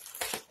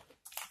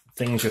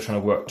things you're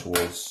trying to work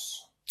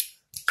towards.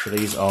 So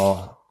these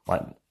are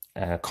like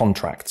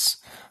contracts.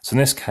 So in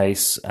this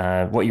case,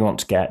 what you want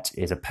to get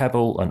is a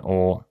pebble, an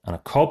ore, and a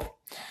cob.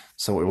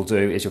 So what we'll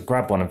do is you'll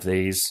grab one of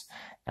these,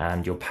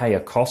 and you'll pay a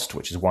cost,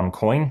 which is 1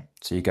 coin.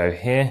 So you go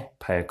here,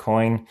 pay a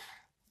coin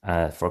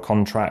for a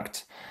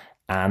contract,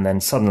 and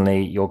then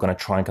suddenly you're going to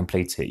try and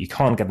complete it. You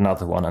can't get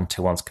another one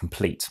until one's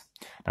complete.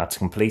 Now to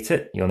complete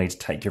it, you'll need to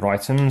take your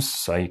items.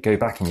 So you go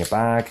back in your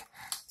bag.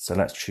 So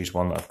let's choose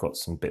one that I've got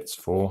some bits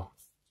for.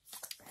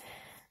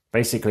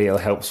 Basically, it'll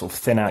help sort of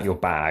thin out your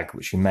bag,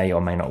 which you may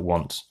or may not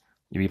want.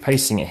 You'll be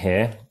pasting it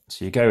here.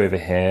 So you go over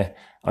here.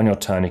 On your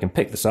turn, you can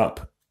pick this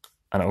up,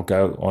 and it will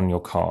go on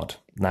your card.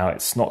 Now,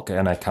 it's not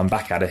going to come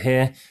back out of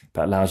here,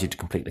 but it allows you to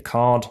complete the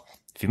card.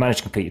 If you manage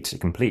to complete it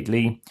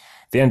completely,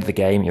 at the end of the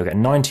game, you'll get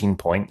 19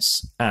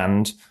 points,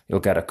 and you'll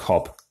get a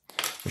cob,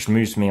 which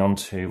moves me on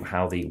to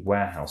how the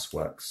warehouse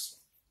works.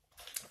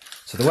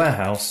 So the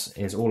warehouse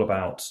is all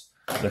about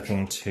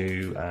looking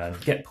to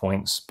get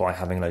points by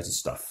having loads of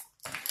stuff.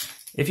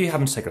 If you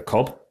happen to take a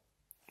cob,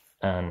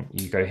 and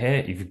you go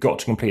here, you've got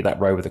to complete that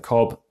row with a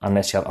cob,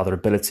 unless you have other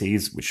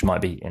abilities, which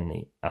might be in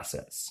the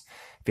assets.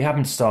 If you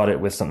happen to start it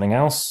with something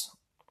else,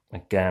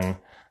 again,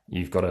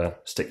 you've got to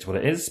stick to what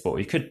it is, but what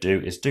you could do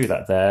is do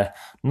that there,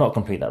 not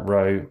complete that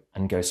row,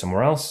 and go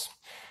somewhere else.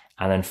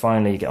 And then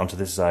finally you get onto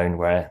this zone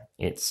where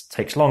it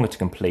takes longer to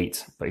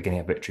complete, but you're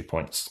getting victory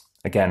points.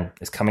 Again,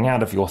 it's coming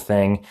out of your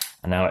thing,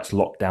 and now it's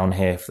locked down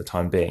here for the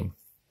time being.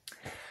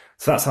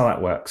 So that's how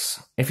that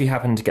works. If you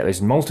happen to get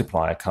those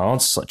multiplier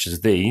cards, such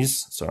as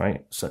these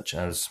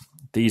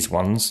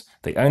ones,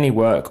 they only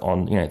work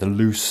on, the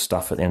loose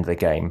stuff at the end of the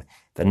game.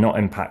 They're not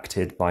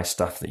impacted by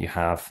stuff that you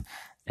have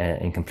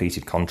in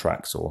completed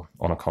contracts or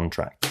on a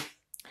contract.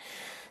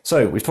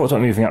 So we've talked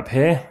about moving up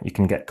here. You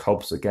can get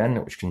cobs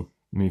again, which can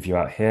move you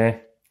out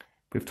here.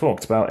 We've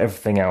talked about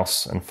everything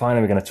else, and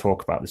finally we're going to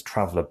talk about this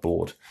traveller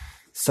board.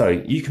 So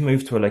you can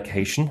move to a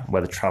location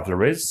where the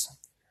traveller is.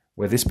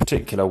 With this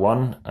particular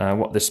one,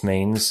 what this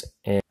means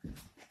is,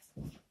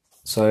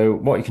 so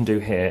what you can do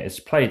here is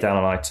play down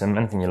an item,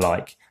 anything you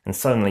like, and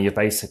suddenly you're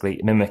basically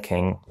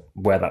mimicking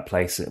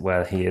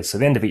where he is. So at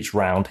the end of each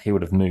round, he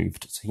would have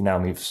moved. So he now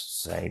moves,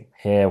 say,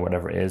 here,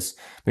 whatever it is,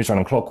 moves around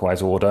in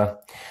clockwise order,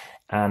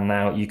 and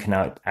now you can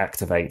now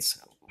activate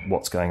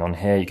what's going on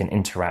here. You can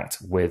interact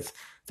with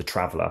the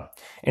traveller.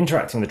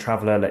 Interacting with the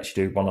traveller lets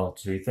you do 1 or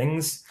 2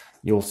 things.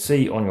 You'll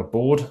see on your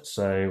board,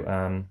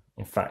 so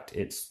in fact,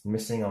 it's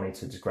missing. I'll need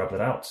to just grab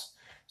that out.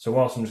 So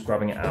whilst I'm just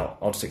grabbing it out,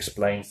 I'll just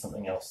explain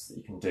something else that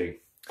you can do.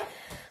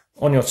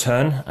 On your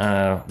turn,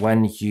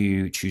 when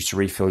you choose to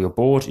refill your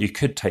board, you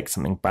could take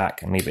something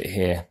back and leave it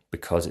here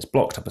because it's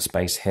blocked up a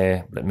space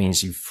here, but it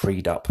means you've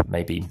freed up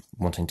maybe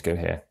wanting to go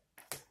here.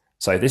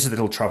 So this is the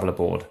little traveller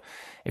board.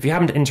 If you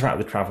happen to interact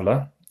with the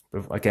traveller,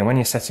 again, when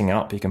you're setting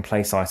up, you can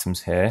place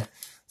items here.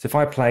 So if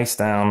I place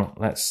down,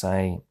 let's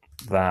say,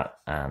 that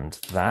and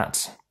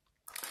that,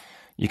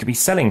 you could be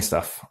selling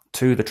stuff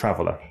to the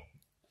traveller.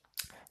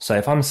 So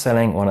if I'm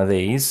selling one of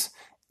these,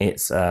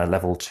 it's a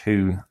level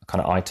 2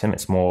 kind of item.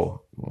 It's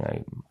more,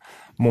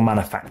 more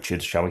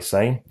manufactured, shall we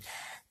say.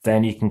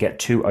 Then you can get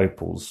 2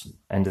 opals.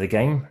 End of the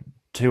game,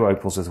 2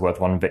 opals is worth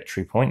 1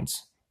 victory point.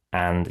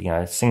 and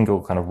a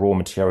single kind of raw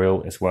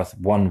material is worth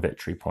 1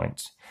 victory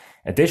point.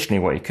 Additionally,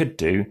 what you could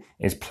do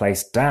is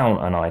place down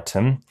an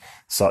item,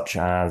 such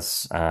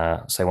as,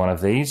 say, one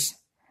of these,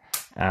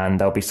 and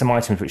there'll be some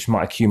items which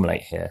might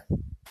accumulate here.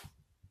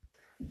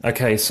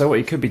 Okay, so what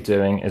you could be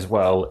doing as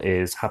well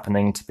is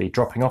happening to be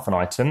dropping off an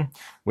item,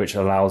 which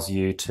allows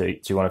you to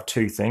do one of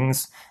two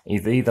things.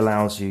 It either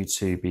allows you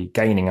to be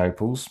gaining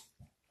opals,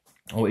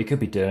 or what you could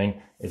be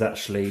doing is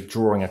actually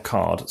drawing a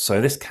card. So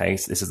in this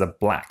case, this is a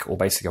black, or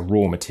basically a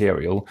raw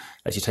material,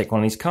 as you take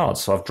one of these cards.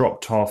 So I've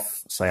dropped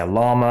off, say, a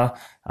llama,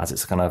 as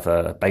it's kind of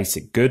a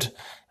basic good,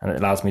 and it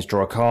allows me to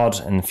draw a card.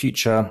 In the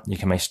future, you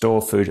can may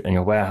store food in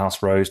your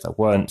warehouse rows that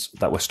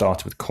were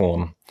started with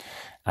corn.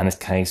 In this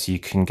case, you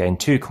can gain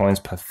 2 coins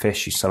per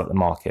fish you sell at the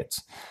market.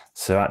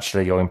 So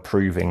actually, you're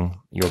improving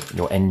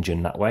your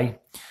engine that way.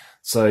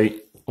 So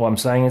what I'm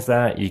saying is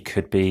that you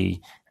could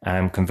be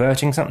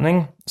converting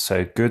something,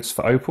 so goods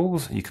for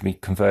opals. You could be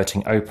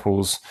converting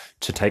opals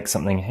to take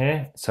something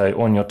here. So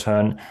on your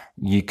turn,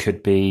 you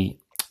could be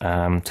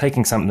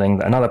taking something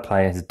that another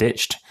player has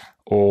ditched,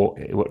 or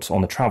what's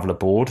on the traveller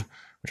board,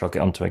 which I'll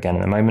get onto again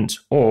in a moment.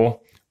 Or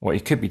what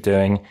you could be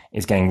doing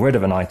is getting rid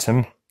of an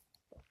item,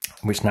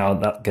 which now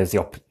that gives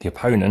the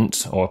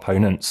opponent or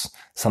opponents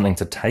something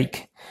to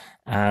take.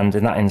 And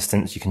in that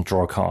instance, you can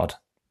draw a card.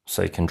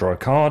 So you can draw a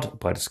card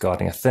by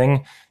discarding a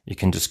thing. You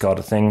can discard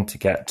a thing to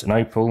get an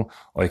opal,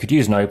 or you could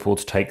use an opal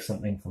to take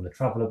something from the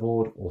traveller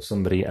board or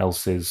somebody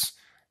else's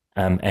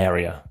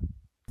area.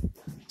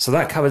 So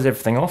that covers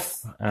everything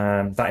off.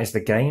 That is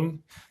the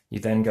game. You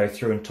then go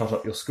through and tot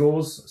up your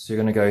scores. So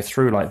you're going to go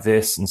through like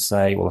this and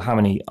say, well, how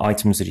many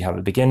items did you have at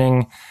the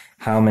beginning?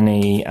 How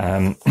many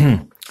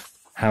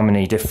how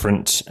many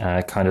different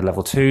kind of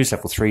level 2s,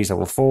 level 3s,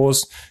 level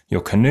 4s,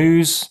 your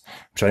canoes,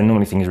 which I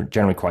normally think is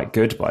generally quite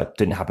good, but I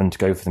didn't happen to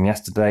go for them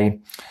yesterday.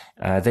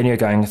 Then you're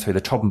going through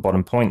the top and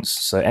bottom points,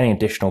 so any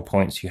additional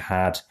points you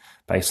had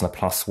based on the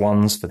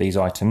 +1s for these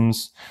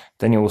items.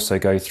 Then you also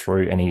go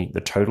through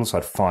the totals. So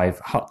I had 5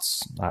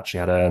 huts. I actually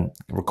had a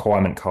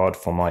requirement card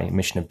for my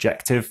mission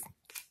objective.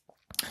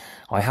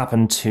 I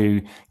happened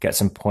to get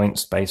some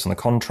points based on the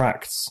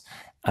contracts.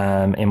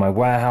 In my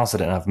warehouse, I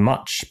didn't have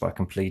much, but I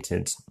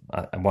completed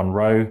 1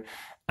 row.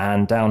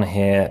 And down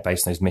here,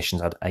 based on those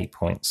missions, I had 8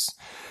 points.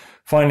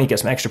 Finally, get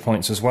some extra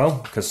points as well,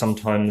 because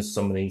sometimes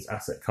some of these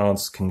asset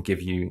cards can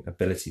give you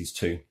abilities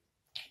too.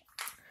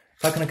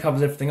 That kind of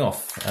covers everything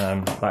off.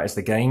 That is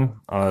the game.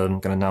 I'm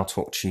going to now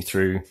talk to you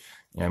through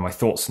my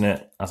thoughts on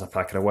it as I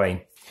pack it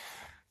away.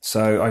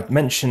 So I've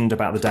mentioned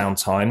about the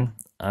downtime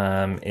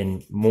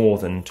in more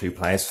than 2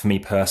 players, for me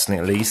personally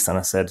at least, and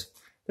I said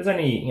there's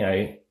only,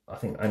 I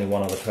think only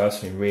one other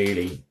person who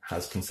really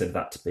has considered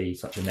that to be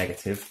such a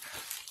negative.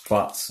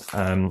 But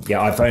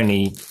yeah, I've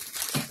only,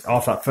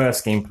 after that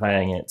first game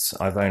playing it,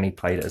 I've only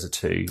played it as a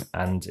 2,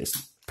 and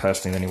it's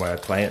personally the only way I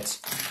play it.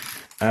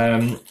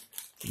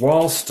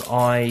 Whilst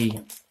I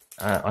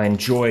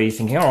enjoy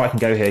thinking, oh, I can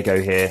go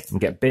here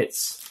and get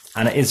bits,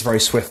 and it is very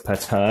swift per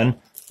turn,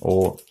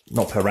 or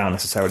not per round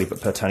necessarily,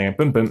 but per turn,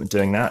 boom, boom,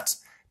 doing that,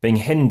 being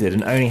hindered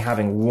and only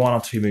having 1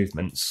 or 2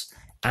 movements,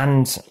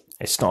 and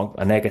it's not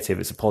a negative,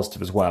 it's a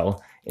positive as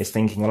well, is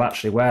thinking, well,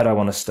 actually, where do I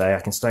want to stay?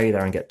 I can stay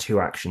there and get 2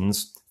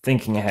 actions,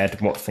 thinking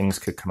ahead what things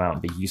could come out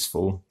and be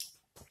useful.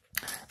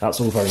 That's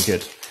all very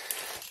good.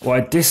 What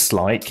I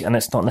dislike, and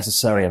it's not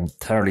necessarily a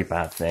terribly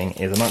bad thing,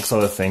 is amongst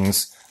other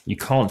things, you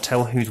can't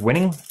tell who's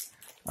winning.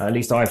 At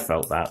least I've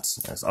felt that.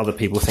 As other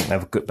people think they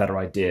have a better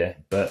idea.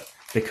 But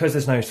because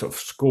there's no sort of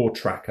score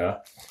tracker,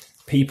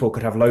 people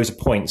could have loads of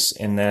points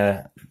in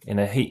their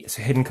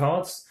hidden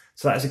cards.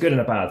 So that's a good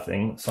and a bad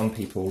thing. Some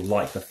people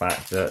like the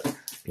fact that,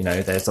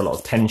 there's a lot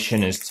of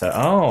tension as to,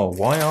 oh,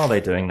 why are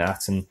they doing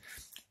that? And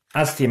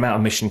as to the amount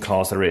of mission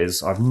cards there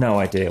is, I've no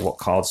idea what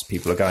cards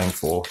people are going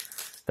for.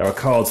 There are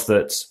cards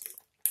that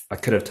I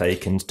could have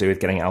taken to do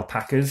with getting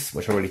alpacas,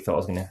 which I really thought I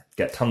was going to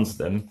get tons of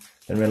them,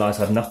 then realised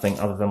I had nothing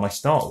other than my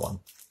start one.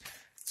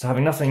 So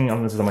having nothing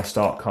other than my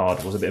start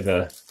card was a bit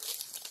of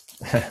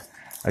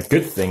a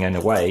good thing in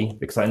a way,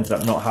 because I ended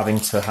up not having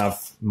to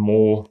have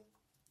more,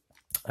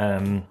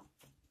 I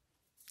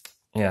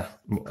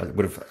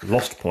would have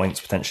lost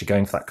points potentially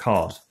going for that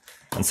card.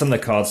 And some of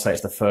the cards say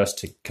it's the first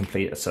to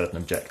complete a certain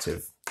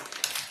objective.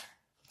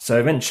 So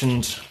I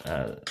mentioned,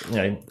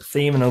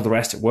 theme and all the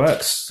rest, it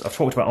works. I've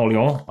talked about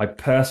Orléans. I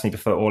personally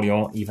prefer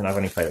Orléans, even though I've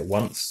only played it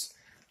once.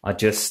 It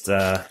just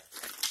felt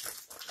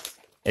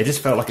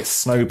like it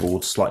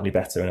snowballed slightly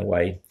better in a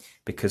way,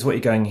 because what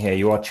you're going here,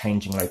 you are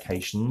changing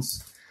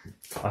locations.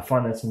 I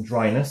find there's some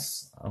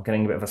dryness. I'm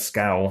getting a bit of a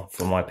scowl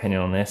for my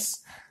opinion on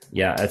this.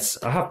 Yeah,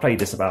 I have played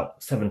this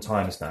about 7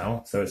 times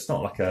now, so it's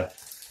not like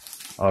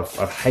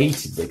I've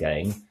hated the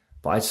game,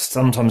 but I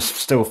sometimes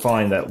still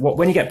find that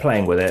when you get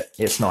playing with it,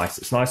 it's nice.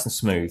 It's nice and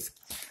smooth.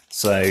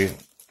 So,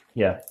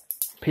 yeah,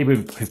 people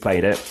who've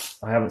played it,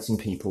 I haven't seen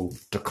people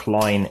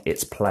decline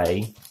its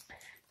play.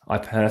 I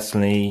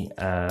personally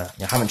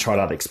haven't tried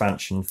out the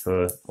expansion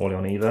for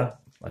Orléans either.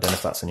 I don't know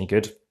if that's any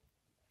good.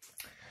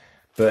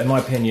 But in my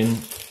opinion,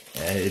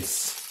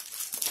 it's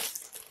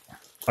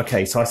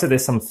Okay, so I said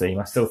there's some theme.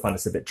 I still find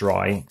this a bit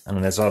dry,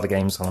 and there's other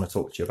games I want to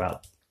talk to you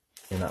about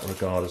in that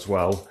regard as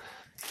well.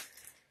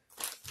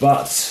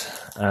 But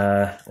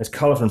as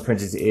colourful and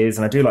printed as it is,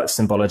 and I do like the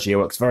symbology, it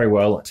works very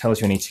well. It tells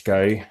you where you need to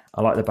go.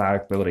 I like the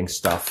bag building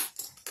stuff.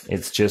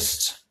 It's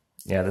just,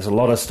 yeah, there's a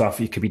lot of stuff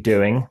you could be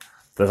doing.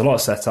 There's a lot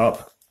of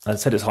setup. As I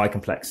said, it's high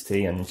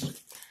complexity, and,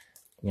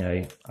 you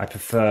know, I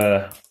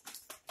prefer,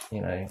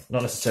 you know,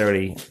 not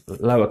necessarily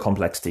lower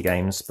complexity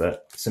games,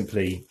 but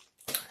simply,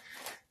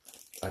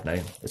 I don't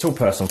know, it's all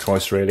personal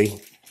choice, really.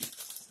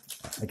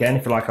 Again,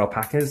 if you like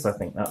alpacas, I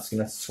think that's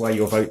going to sway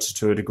your vote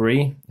to a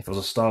degree. If it was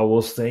a Star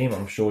Wars theme,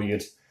 I'm sure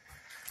you'd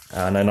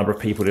know a number of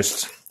people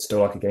just still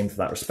like a game for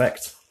that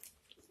respect.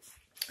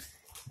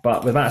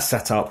 But with that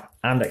setup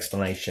and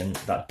explanation,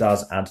 that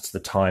does add to the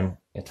time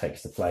it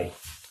takes to play.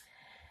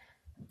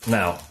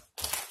 Now,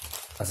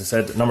 as I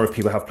said, a number of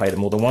people have played it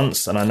more than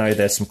once, and I know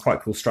there's some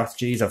quite cool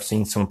strategies. I've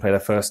seen someone play their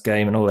first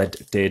game, and all they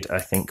did, I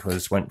think,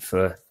 was went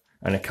for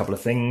only a couple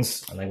of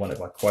things, and they won it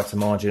by quite a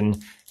margin.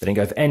 They didn't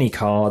go for any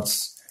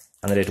cards,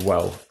 and they did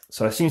well.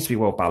 So it seems to be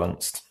well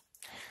balanced.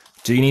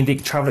 Do you need the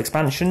travel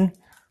expansion?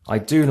 I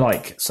do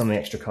like some of the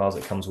extra cards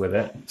that comes with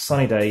it.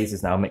 Sunny Days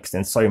is now mixed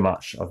in so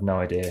much, I've no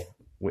idea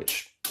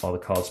which are the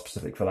cards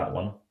specific for that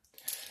one.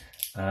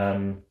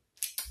 I'm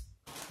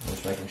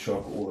just making sure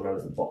I've got all the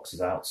relevant boxes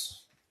out.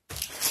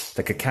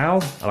 The Cacao,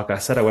 like I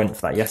said, I went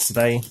for that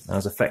yesterday, and it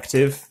was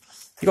effective.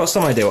 You've got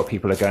some idea what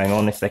people are going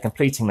on. If they're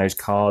completing those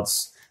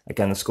cards,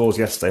 again, the scores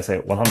yesterday say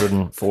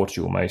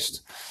 140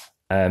 almost.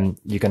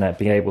 You're going to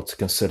be able to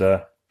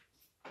consider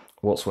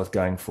what's worth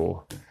going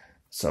for.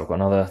 So I've got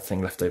another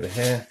thing left over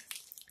here.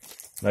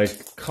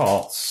 Those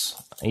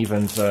carts,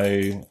 even though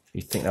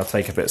you think they'll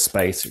take a bit of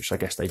space, which I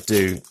guess they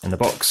do in the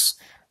box,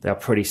 they are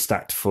pretty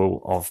stacked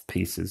full of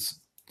pieces.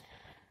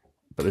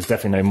 But there's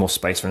definitely no more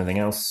space for anything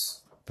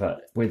else.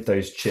 But with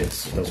those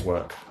chips, it does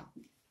work.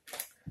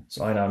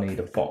 So I now need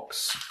a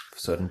box for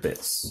certain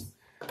bits.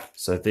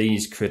 So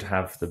these could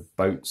have the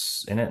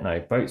boats in it. No,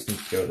 boats need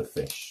to go with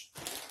the fish,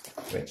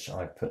 which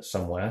I put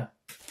somewhere.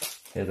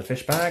 Here's the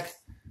fish bag.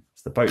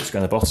 So the boats go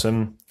on the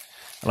bottom.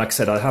 And like I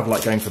said, I have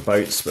liked going for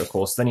boats, but of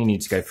course then you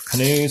need to go for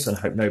canoes and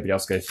hope nobody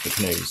else goes for the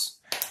canoes.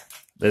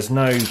 There's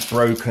no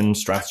broken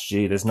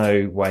strategy. There's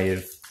no way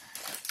of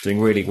doing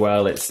really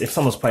well. It's if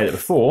someone's played it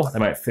before, they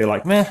might feel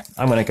like, meh,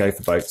 I'm going to go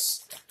for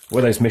boats.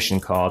 With those mission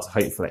cards,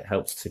 hopefully it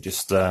helps to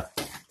just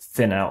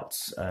thin out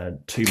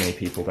too many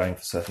people going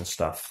for certain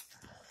stuff.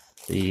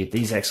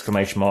 These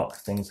exclamation mark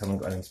things haven't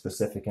got anything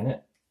specific in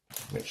it,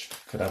 which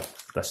could have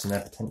less in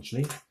there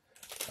potentially.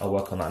 I'll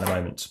work on that in a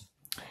moment.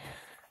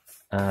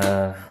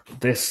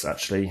 This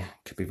actually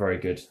could be very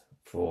good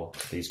for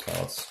these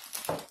cards.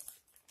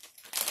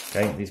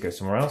 Okay, these go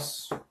somewhere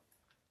else.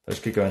 Those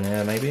could go in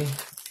there maybe.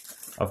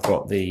 I've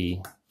got the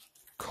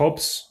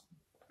cobs,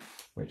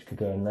 which could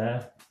go in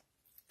there.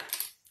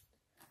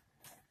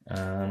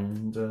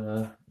 And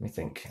let me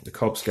think. The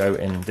cobs go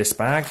in this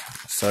bag.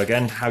 So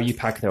again, how you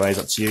pack it away is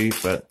up to you,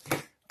 but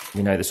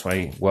you know this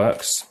way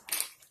works.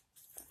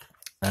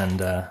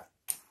 And again,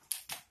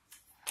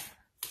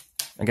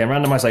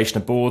 randomization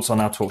of boards. I'll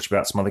now talk to you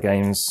about some other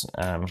games.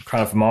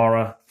 Crown of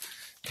Mara,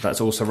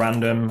 that's also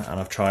random, and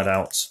I've tried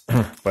out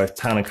both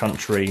Town and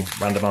Country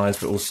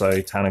randomized, but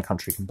also Town and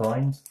Country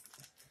combined.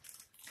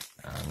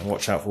 And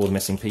watch out for all the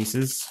missing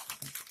pieces.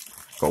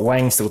 Got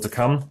weighing still to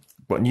come.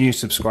 Got new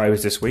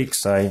subscribers this week,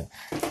 so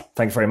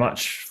thank you very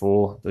much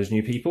for those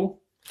new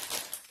people.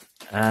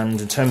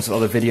 And in terms of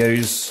other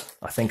videos,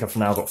 I think I've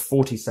now got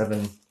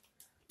 47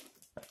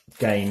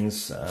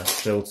 games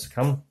still to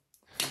come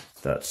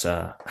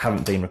that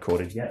haven't been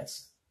recorded yet,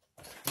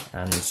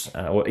 and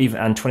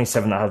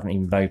 27 that haven't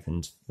even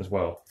opened as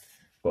well.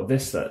 Got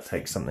this that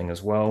takes something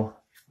as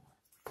well.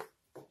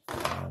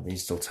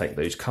 These still take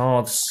those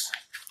cards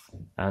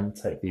and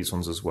take these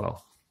ones as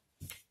well.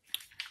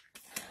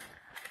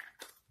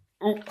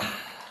 Ooh.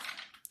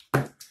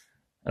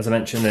 As I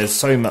mentioned, there's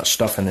so much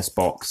stuff in this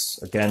box.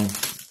 Again,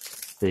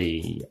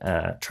 the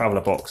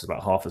Traveller box is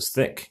about half as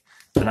thick,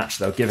 and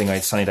actually they're giving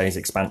a Sunny Days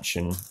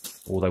expansion,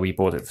 although we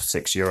bought it for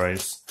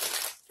 €6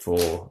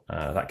 for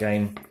that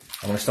game.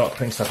 I'm going to start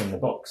putting stuff in the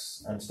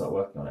box and start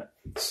working on it.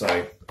 So,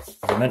 as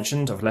I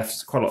mentioned, I've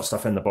left quite a lot of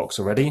stuff in the box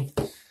already.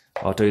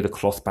 I'll do the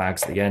cloth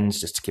bags at the ends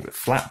just to keep it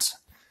flat,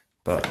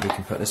 but we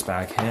can put this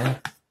bag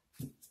here,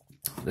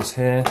 this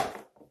here.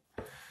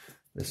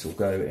 This will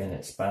go in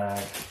its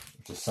bag,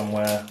 which is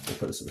somewhere. We'll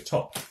put this at the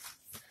top.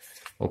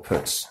 We'll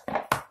put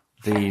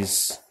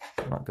these,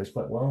 that goes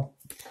quite well.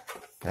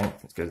 Okay,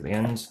 let's go to the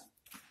end.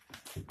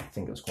 I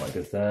think it was quite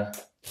good there.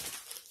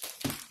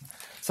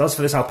 So as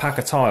for this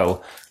alpaca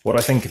tile, what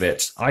I think of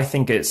it, I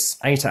think it's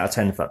 8 out of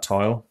 10 for that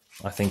tile.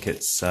 I think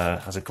it's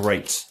has a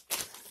great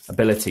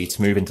ability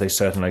to move into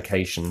certain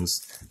locations.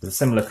 There's a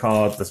similar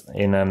card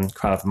in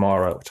Crown of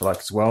Mara, which I like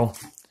as well.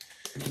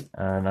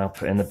 And I'll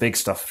put in the big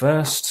stuff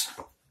first.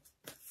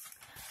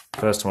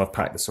 First time I've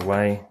packed this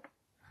away.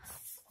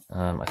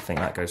 I think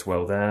that goes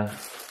well there.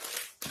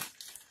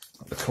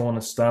 The corner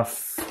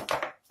stuff.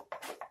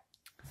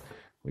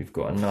 We've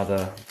got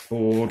another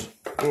board.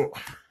 Oh.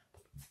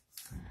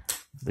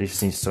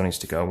 These still needs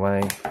to go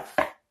away.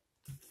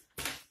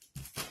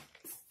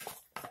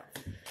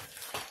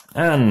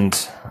 And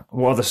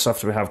what other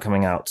stuff do we have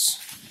coming out?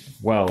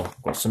 Well,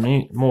 got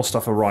some more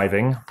stuff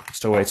arriving.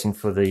 Still waiting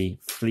for the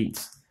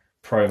Fleet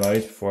promo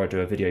before I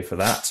do a video for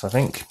that, I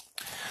think.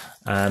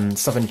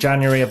 Stuff in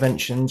January I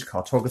mentioned,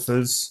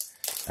 cartographers.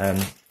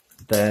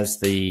 There's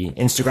the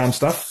Instagram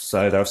stuff.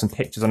 So there are some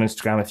pictures on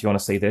Instagram if you want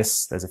to see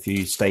this. There's a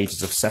few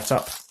stages of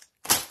setup.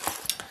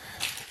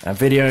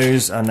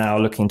 Videos are now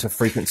looking to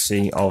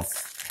frequency of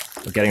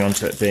getting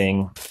onto it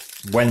being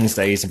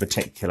Wednesdays in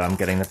particular. I'm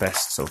getting the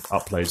best sort of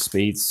upload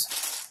speeds.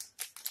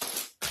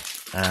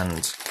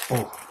 And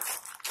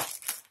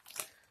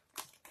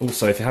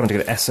also, if you happen to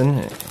go to Essen,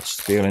 it's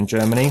Spiel in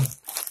Germany,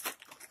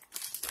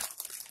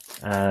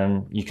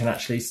 you can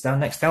actually stand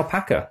next to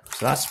Alpaca.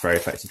 So that's very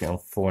effective getting on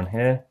 4 in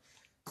here.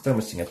 Still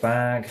missing a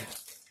bag.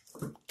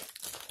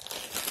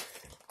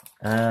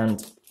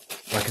 And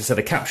like I said,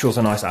 the capsule's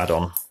a nice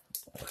add-on.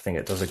 I think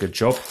it does a good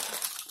job.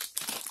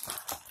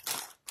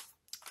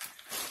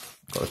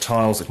 Got the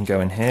tiles that can go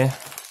in here.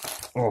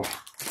 Oh,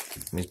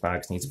 these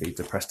bags need to be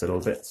depressed a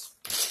little bit.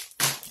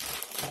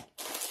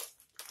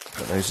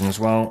 Put those in as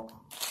well.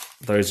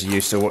 Those of you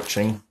still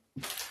watching,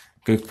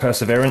 good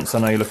perseverance. I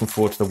know you're looking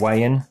forward to the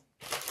weigh-in.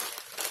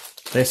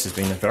 This has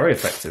been a very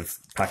effective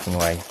packing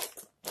away.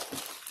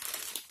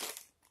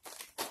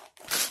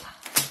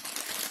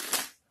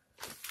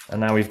 And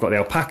now we've got the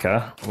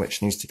Alpaca,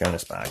 which needs to go in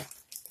this bag.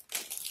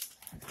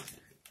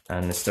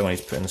 And this still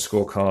needs to put in the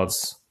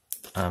scorecards.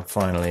 And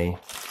finally,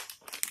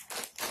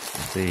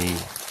 the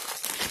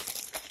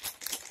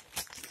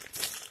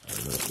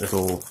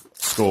little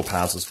score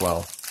pads as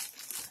well.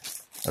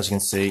 As you can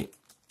see,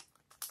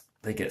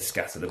 they get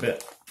scattered a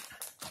bit.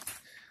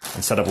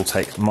 And setup will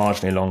take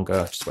marginally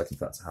longer, just waiting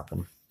for that to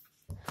happen.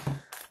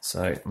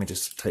 So let me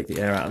just take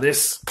the air out of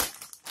this.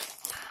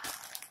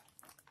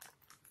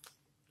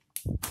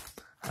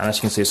 And as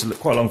you can see, it's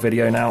quite a long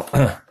video now,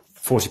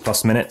 40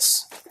 plus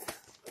minutes,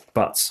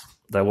 but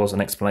there was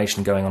an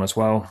explanation going on as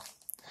well,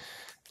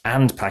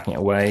 and packing it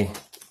away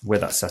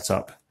with that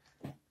setup,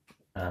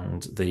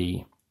 and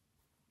the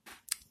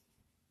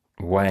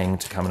weighing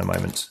to come in a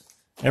moment.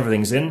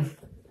 Everything's in,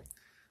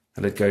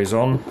 the lid goes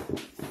on,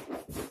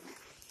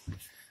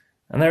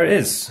 and there it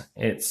is.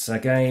 It's a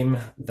game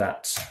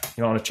that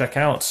you want to check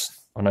out.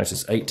 I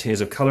noticed 8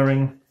 tiers of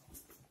colouring.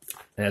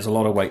 There's a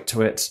lot of weight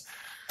to it.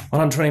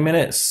 120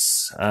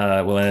 minutes,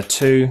 we'll enter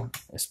 2.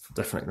 It's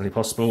definitely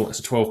possible. It's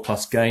a 12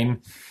 plus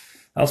game.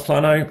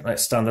 Altiplano,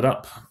 let's stand it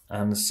up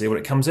and see what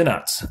it comes in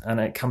at. And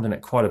it comes in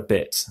at quite a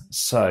bit.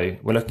 So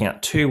we're looking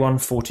at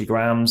 2,140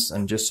 grams,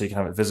 and just so you can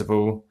have it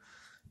visible,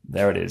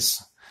 there it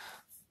is.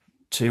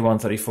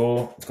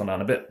 2,134, it's gone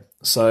down a bit.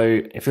 So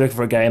if you're looking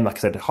for a game, like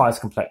I said, the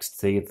highest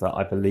complexity that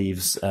I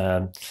believe's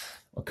a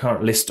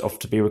current list of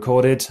to be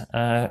recorded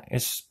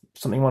is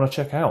something you want to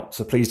check out.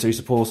 So please do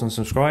support and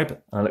subscribe.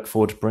 I look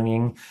forward to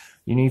bringing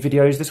you new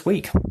videos this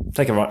week.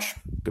 Thank you very much.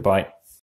 Goodbye.